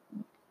 well,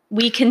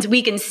 we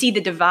can see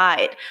the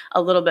divide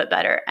a little bit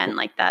better, and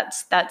like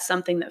that's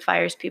something that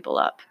fires people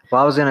up.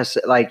 Well, I was gonna say,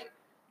 like,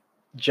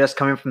 just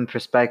coming from the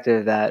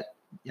perspective that,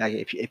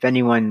 like, if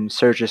anyone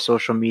searches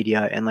social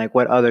media and like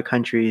what other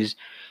countries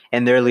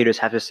and their leaders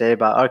have to say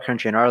about our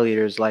country and our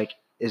leaders, like,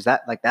 is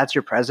that, like, that's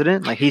your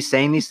president? Like, he's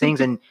saying these things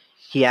and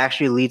he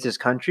actually leads his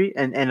country.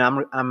 And I'm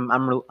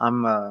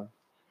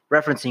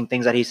referencing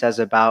things that he says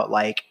about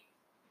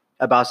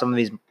some of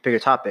these bigger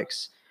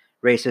topics,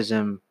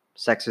 racism,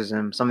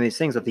 sexism, some of these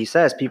things that he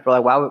says. People are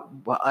like,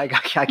 wow, I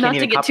can't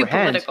even comprehend. Not to get too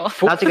political.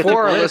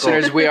 For our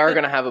listeners, we are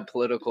going to have a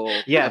political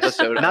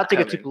episode. Not to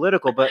get too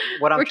political, but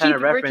what I'm trying to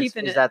reference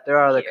is that there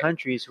are other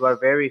countries who are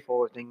very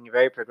forward-thinking,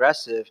 very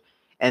progressive,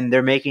 and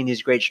they're making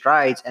these great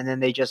strides, and then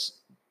they just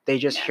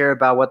hear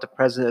about what the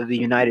president of the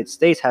United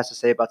States has to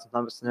say about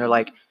something, and they're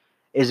like,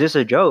 is this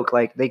a joke?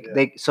 Like,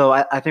 so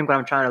I think what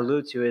I'm trying to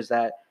allude to is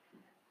that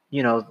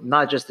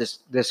not just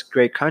this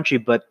great country,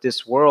 but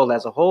this world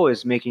as a whole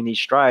is making these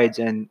strides,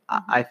 and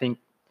I think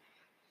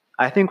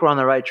we're on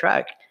the right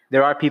track.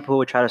 There are people who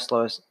would try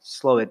to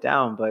slow it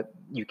down, but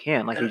you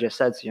can't, like you just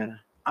said, Siena.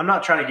 I'm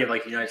not trying to give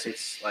like the United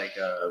States like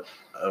a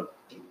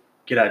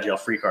get out of jail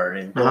free card or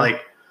anything, but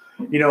like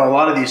a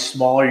lot of these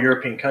smaller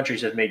European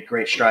countries have made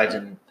great strides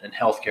in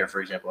healthcare,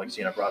 for example, like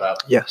Siena brought up.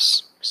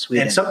 Yes,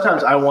 Sweden. And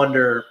sometimes I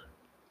wonder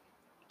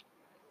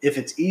if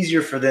it's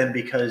easier for them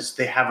because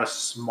they have a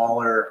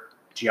smaller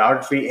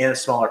geography and a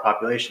smaller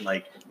population.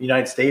 Like the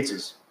United States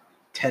is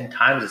 10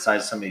 times the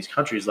size of some of these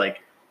countries.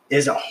 Like,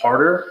 is it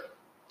harder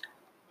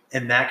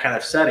in that kind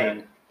of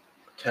setting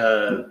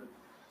to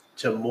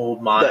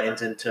mold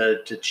minds and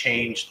to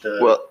change the?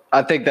 Well,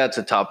 I think that's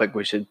a topic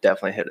we should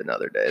definitely hit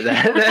another day.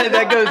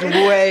 That goes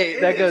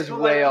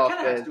way off. It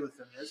kind of has to do with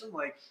feminism.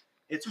 Like,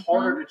 it's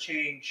harder to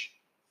change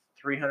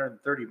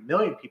 330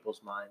 million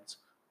people's minds.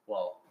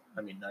 Well,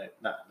 I mean,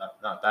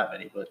 not that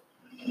many, but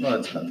well,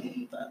 it's not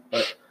that.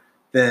 But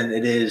then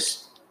it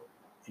is,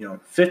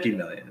 50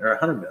 million or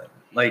 100 million.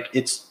 Like,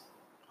 it's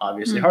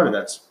obviously harder.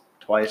 That's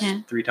twice,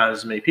 3 times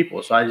as many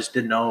people. So I just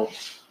didn't know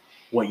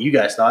what you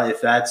guys thought.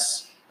 If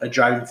that's a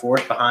driving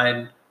force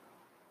behind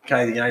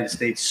kind of the United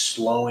States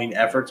slowing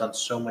efforts on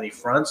so many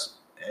fronts,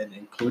 and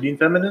including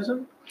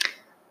feminism.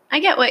 I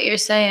get what you're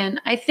saying.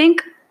 I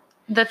think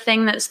the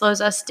thing that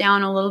slows us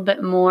down a little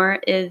bit more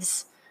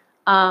is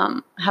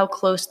how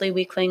closely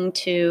we cling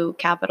to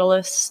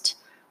capitalist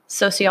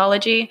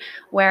sociology,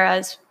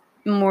 whereas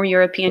more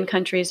European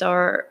countries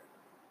are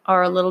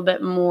a little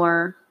bit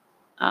more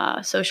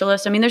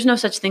socialist. I mean, there's no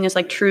such thing as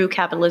like true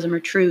capitalism or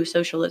true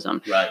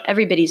socialism. Right.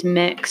 Everybody's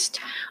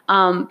mixed.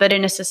 But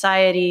in a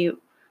society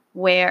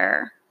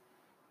where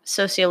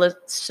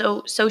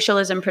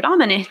socialism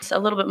predominates a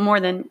little bit more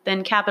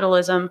than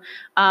capitalism,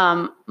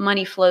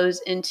 money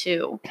flows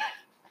into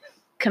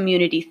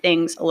community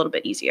things a little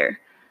bit easier.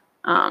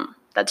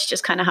 That's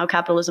just kind of how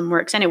capitalism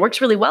works. And it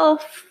works really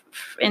well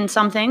in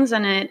some things,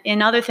 and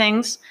in other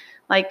things,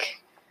 like,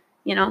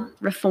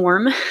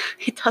 reform,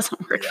 it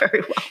doesn't work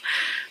very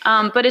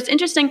well. But it's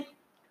interesting.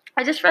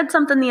 I just read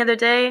something the other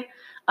day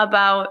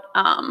about,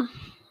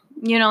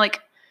 like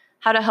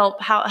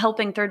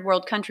helping third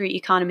world country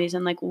economies,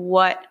 and like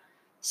what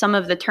some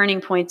of the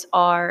turning points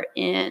are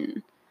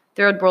in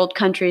third world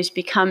countries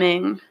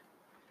becoming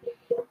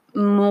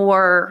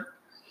more,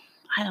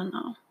 I don't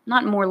know,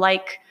 not more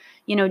like,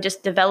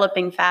 just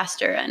developing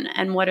faster,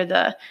 and what are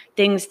the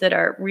things that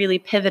are really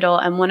pivotal.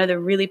 And one of the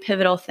really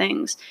pivotal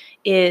things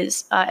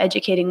is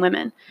educating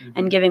women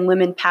and giving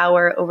women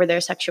power over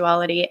their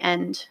sexuality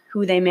and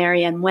who they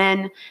marry and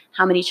when,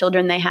 how many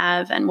children they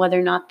have, and whether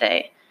or not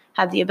they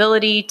have the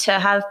ability to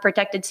have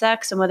protected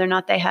sex, and whether or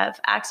not they have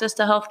access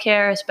to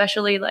healthcare,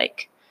 especially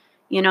like,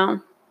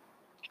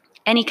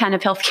 any kind of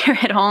healthcare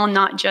at all,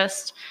 not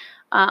just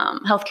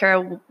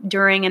healthcare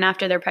during and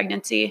after their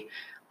pregnancy.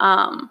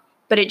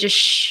 But it just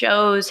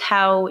shows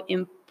how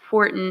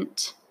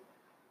important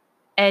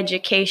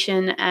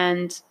education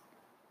and,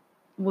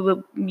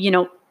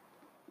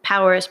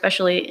 power,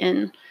 especially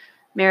in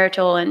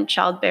marital and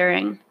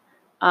childbearing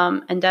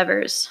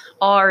endeavors,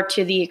 are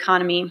to the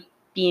economy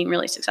being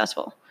really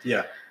successful.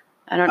 Yeah.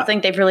 I don't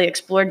think they've really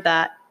explored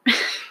that.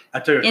 I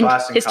took a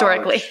class in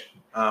historically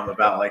college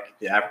about like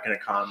the African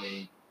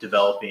economy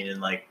developing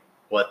and like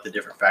what the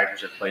different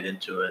factors have played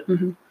into it.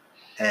 Mm-hmm.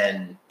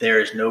 And there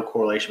is no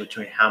correlation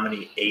between how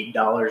many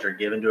 $8 are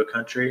given to a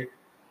country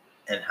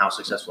and how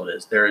successful it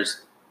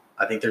is.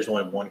 I think there's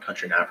only one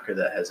country in Africa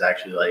that has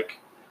actually like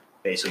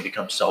basically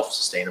become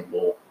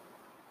self-sustainable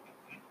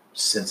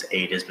since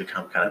aid has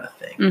become kind of a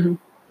thing. Mm-hmm.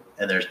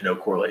 And there's no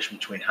correlation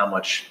between how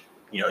much,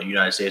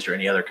 United States or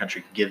any other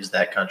country gives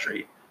that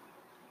country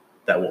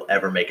that will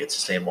ever make it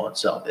sustainable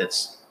itself.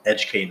 It's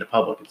educating the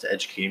public. It's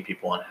educating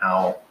people on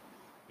how,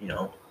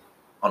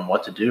 on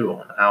what to do,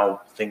 on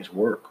how things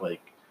work.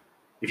 Like,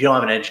 if you don't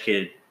have an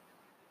educated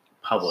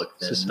public,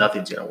 then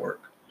nothing's going to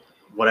work,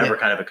 whatever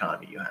kind of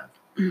economy you have.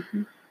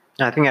 Mm-hmm.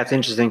 I think that's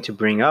interesting to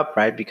bring up,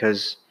 right?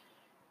 Because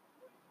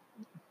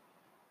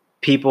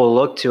people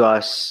look to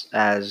us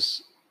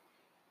as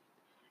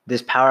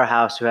this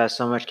powerhouse who has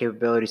so much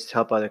capabilities to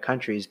help other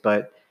countries,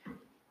 but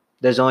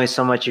there's only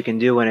so much you can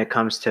do when it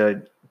comes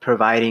to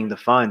providing the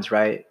funds,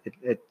 right?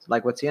 It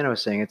like what Siena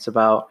was saying, it's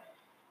about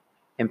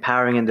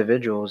empowering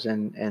individuals,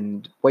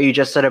 and what you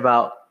just said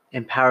about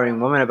empowering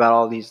women about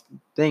all these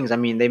things. I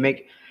mean, they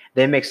make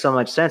so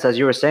much sense. As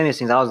you were saying these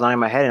things, I was nodding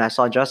my head, and I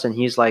saw Justin.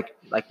 He's like,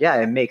 yeah,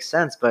 it makes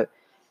sense. But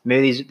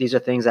maybe these are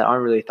things that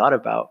aren't really thought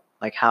about,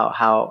 like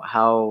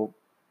how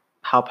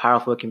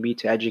powerful it can be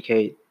to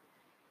educate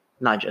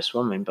not just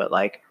women, but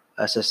like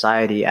a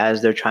society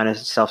as they're trying to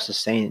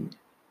self-sustain.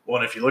 Well,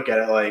 and if you look at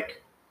it,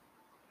 like,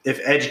 if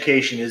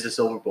education is a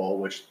silver bullet,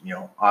 which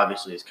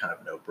obviously is kind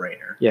of a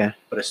no-brainer, yeah,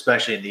 but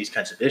especially in these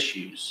kinds of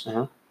issues.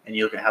 And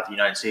you look at how the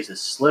United States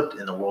has slipped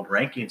in the world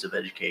rankings of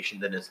education,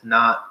 then it's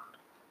not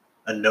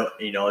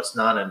it's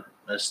not an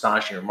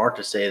astonishing remark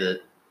to say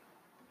that,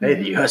 hey,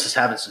 the U.S. is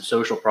having some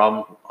social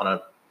problems on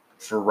a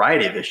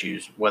variety of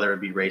issues, whether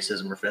it be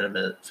racism or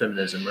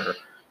feminism or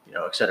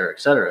et cetera, et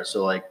cetera.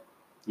 So like,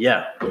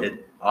 yeah,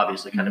 it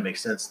obviously kind of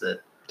makes sense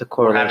that The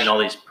we're having correlation. all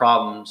these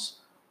problems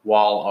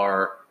while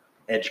our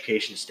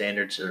education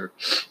standards or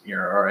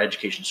our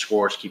education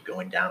scores keep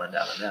going down and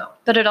down and down.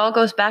 But it all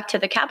goes back to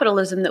the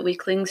capitalism that we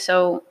cling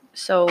so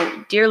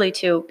dearly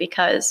to,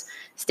 because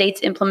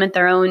states implement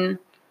their own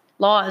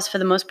laws for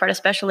the most part,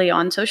 especially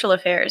on social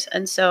affairs.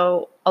 And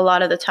so a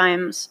lot of the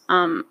times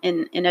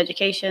in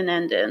education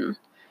and in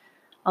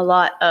a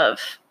lot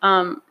of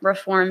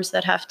reforms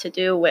that have to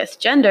do with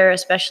gender,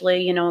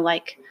 especially,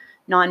 like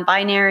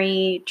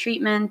non-binary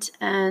treatment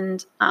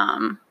and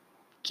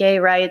gay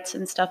rights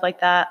and stuff like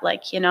that,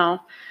 like,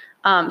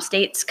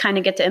 states kind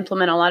of get to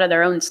implement a lot of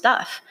their own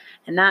stuff,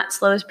 and that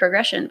slows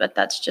progression, but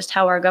that's just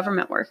how our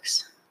government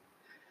works.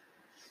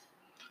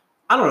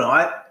 I don't know.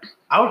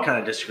 I would kind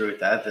of disagree with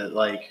that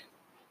like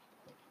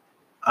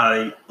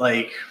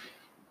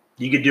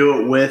you could do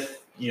it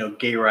with,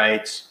 gay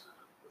rights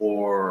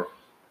or,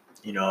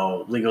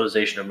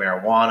 legalization of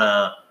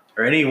marijuana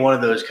or any one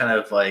of those kind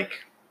of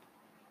like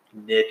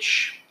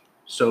niche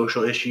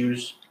social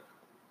issues.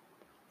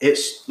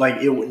 It's like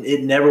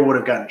it never would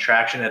have gotten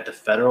traction at the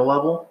federal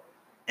level.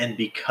 And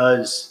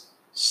because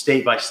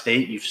state by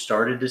state you've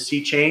started to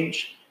see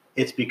change,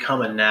 it's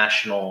become a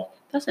national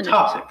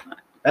topic.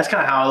 That's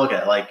kind of how I look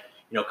at it. Like,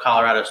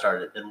 Colorado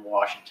started, then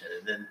Washington,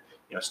 and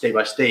then, state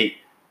by state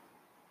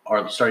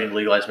are starting to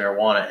legalize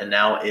marijuana. And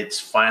now it's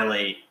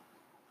finally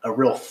a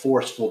real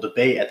forceful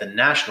debate at the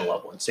national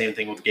level. And same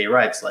thing with gay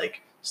rights.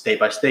 Like, state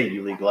by state,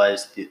 you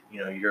legalize,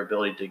 your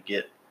ability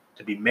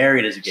to be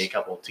married as a gay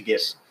couple, to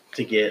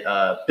get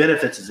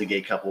benefits as a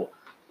gay couple.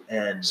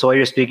 And so what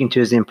you're speaking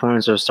to is the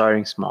importance of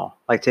starting small,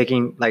 like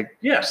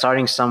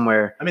starting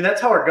somewhere. I mean,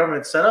 that's how our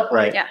government's set up,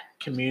 right? Yeah.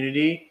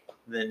 Community,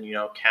 then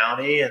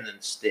county, and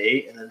then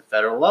state, and then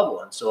federal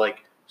level. And so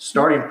like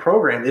starting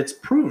program, it's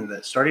proven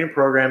that starting a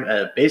program at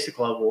a basic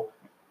level,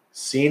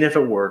 seeing if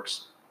it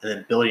works, and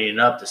then building it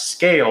up to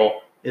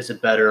scale is a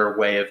better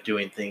way of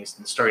doing things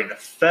than starting a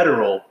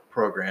federal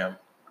program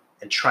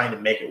and trying to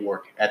make it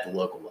work at the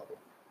local level.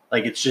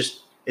 Like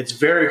it's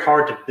very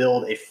hard to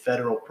build a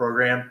federal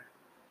program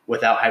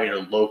without having a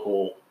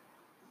local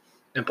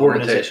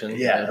implementation.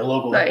 A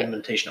local right.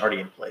 implementation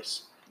already in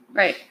place.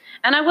 Right.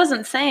 And I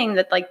wasn't saying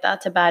that like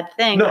that's a bad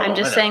thing. No, I'm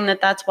just saying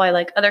that that's why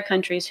like other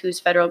countries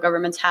whose federal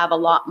governments have a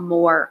lot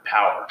more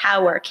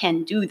power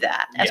can do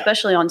that,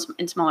 especially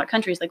in smaller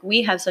countries. Like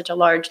we have such a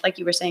large, like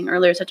you were saying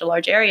earlier, such a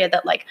large area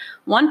that like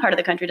one part of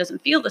the country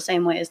doesn't feel the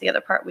same way as the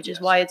other part, which is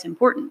why it's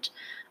important.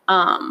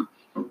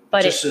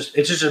 But it's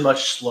just a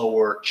much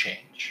slower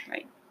change.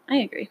 Right. I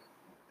agree.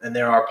 And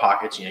there are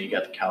pockets, you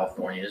got the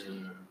Californias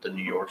and the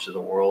New Yorks of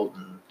the world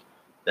and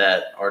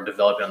that are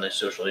developing on these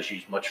social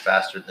issues much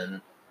faster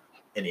than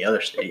any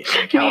other state. I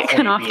mean,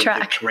 California being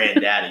the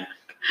granddaddy.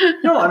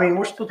 No, I mean,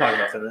 we're still talking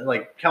about feminism.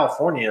 Like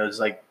California is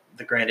like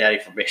the granddaddy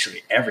for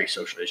basically every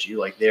social issue.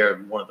 Like they're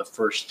one of the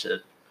first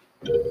to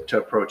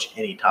approach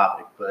any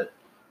topic. But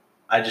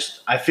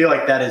I feel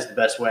like that is the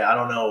best way. I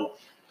don't know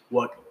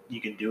what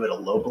you can do at a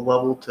local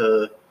level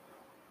to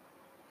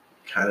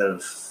kind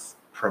of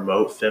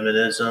promote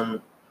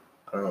feminism.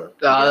 I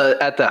don't know.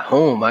 At the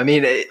home. I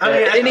mean,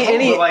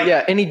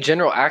 any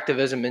general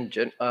activism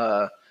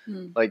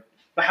like.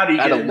 But how do you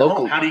get it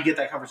local? How do you get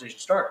that conversation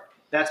started?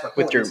 That's my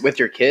point. With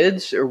your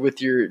kids or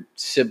with your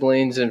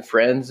siblings and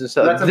friends and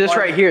stuff. This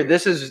right here,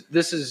 this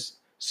is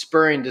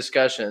spurring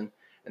discussion,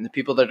 and the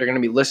people that are going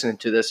to be listening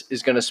to this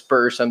is going to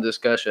spur some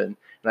discussion.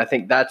 And I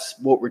think that's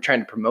what we're trying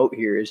to promote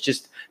here is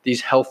just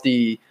these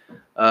healthy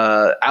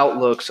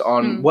outlooks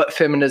on what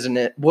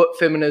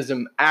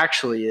feminism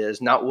actually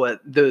is, not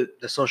what the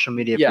social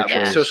media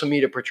portrays. What social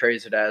media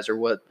portrays it as, or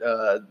what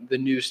the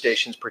news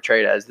stations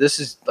portray it as. This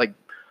is like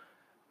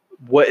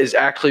what is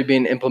actually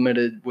being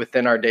implemented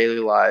within our daily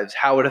lives,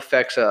 how it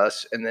affects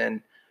us, and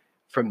then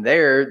from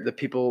there, the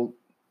people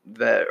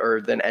that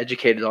are then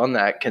educated on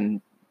that can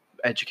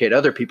educate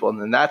other people,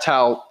 and then that's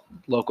how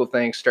local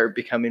things start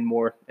becoming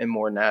more and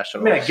more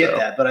national. I mean, I get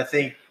that, but I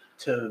think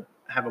to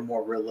have a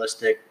more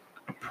realistic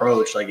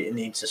approach, like it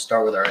needs to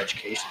start with our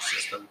education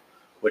system,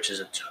 which is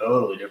a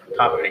totally different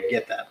topic. I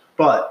get that,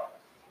 but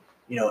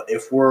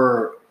if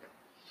we're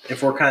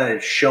kind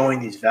of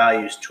showing these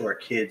values to our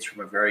kids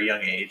from a very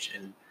young age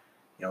and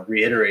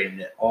reiterating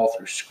it all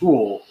through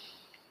school,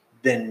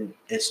 then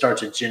it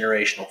starts a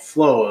generational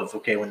flow of,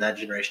 okay, when that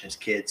generation is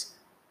kids,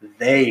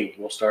 they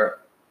will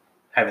start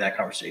having that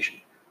conversation.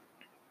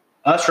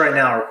 Us right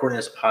now recording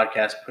this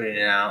podcast, putting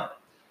it out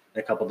in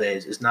a couple of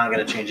days is not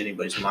going to change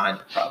anybody's mind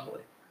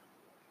probably.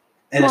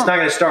 And it's not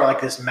going to start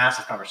like this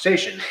massive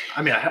conversation.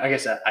 I mean, I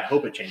guess I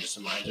hope it changes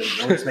some minds. It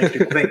just makes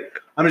people think.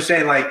 I'm just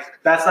saying,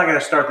 like, that's not going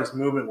to start this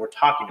movement we're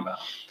talking about.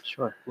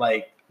 Sure.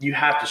 Like, you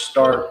have to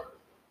start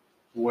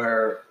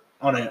where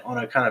on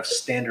a kind of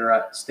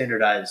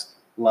standardized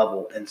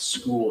level, and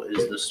school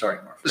is the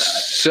starting mark for that.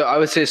 So I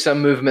would say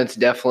some movements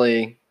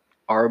definitely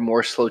are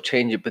more slow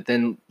changing. But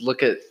then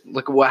look at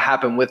what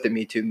happened with the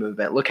Me Too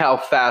movement. Look how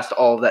fast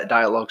all of that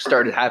dialogue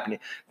started happening.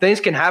 Things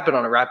can happen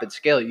on a rapid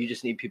scale. You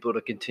just need people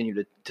to continue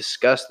to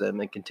discuss them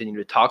and continue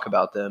to talk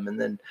about them, and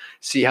then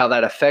see how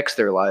that affects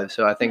their lives.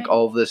 So I think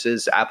all of this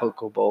is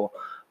applicable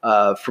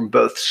from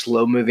both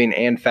slow moving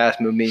and fast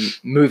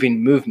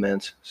moving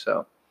movements.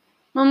 So.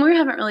 Well, we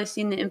haven't really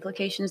seen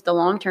the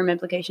long-term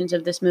implications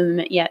of this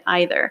movement yet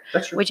either,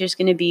 which is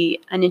going to be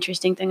an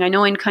interesting thing. I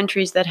know in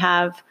countries that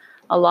have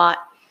a lot,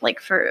 like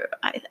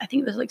I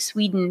think it was like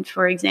Sweden,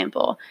 for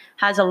example,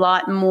 has a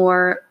lot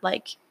more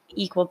like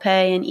equal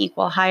pay and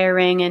equal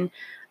hiring and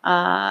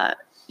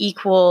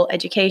equal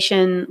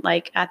education,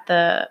 like at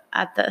the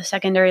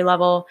secondary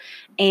level,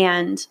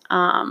 and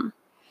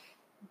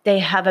they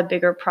have a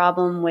bigger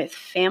problem with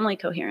family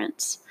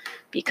coherence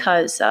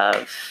because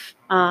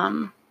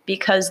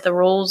the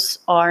roles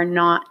are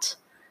not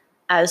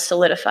as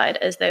solidified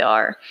as they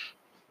are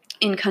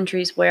in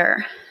countries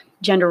where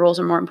gender roles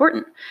are more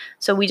important.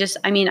 So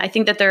I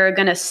think that there are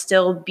going to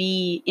still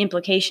be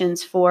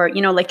implications for,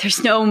 like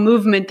there's no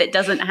movement that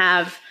doesn't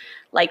have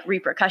like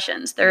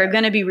repercussions. There are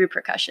going to be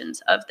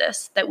repercussions of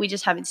this that we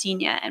just haven't seen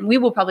yet. And we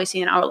will probably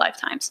see in our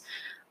lifetimes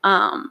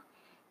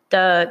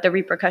the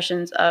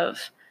repercussions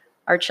of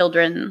our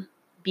children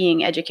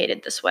being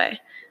educated this way,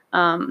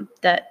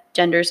 that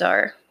genders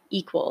are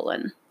equal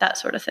and that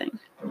sort of thing.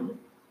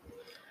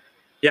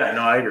 Yeah,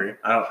 no, I agree.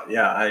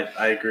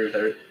 I agree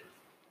with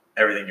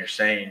everything you're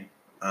saying.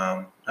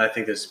 I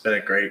think this has been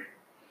a great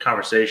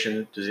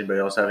conversation. Does anybody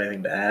else have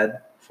anything to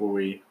add before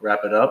we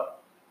wrap it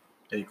up?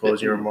 Any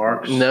closing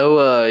remarks?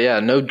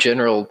 No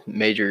general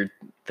major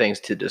things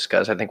to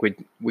discuss. I think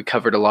we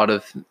covered a lot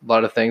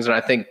of things, and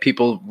I think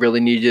people really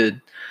need to.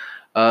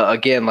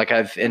 Again, like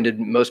I've ended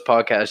most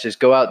podcasts, just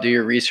go out, do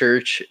your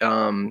research,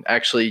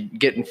 actually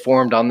get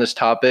informed on this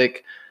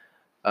topic,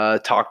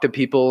 talk to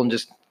people, and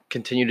just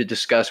continue to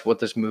discuss what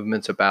this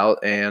movement's about.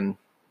 And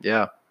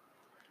yeah.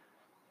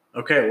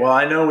 Okay, well,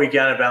 I know we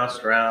kind of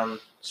bounced around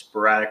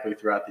sporadically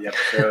throughout the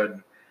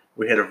episode.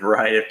 We hit a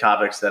variety of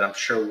topics that I'm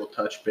sure we'll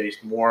touch base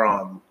more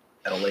on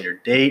at a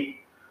later date.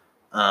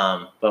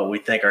 But we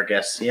thank our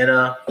guest,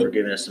 Siena, for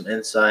giving us some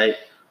insight.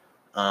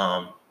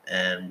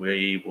 And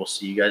we will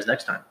see you guys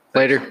next time.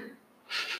 Later.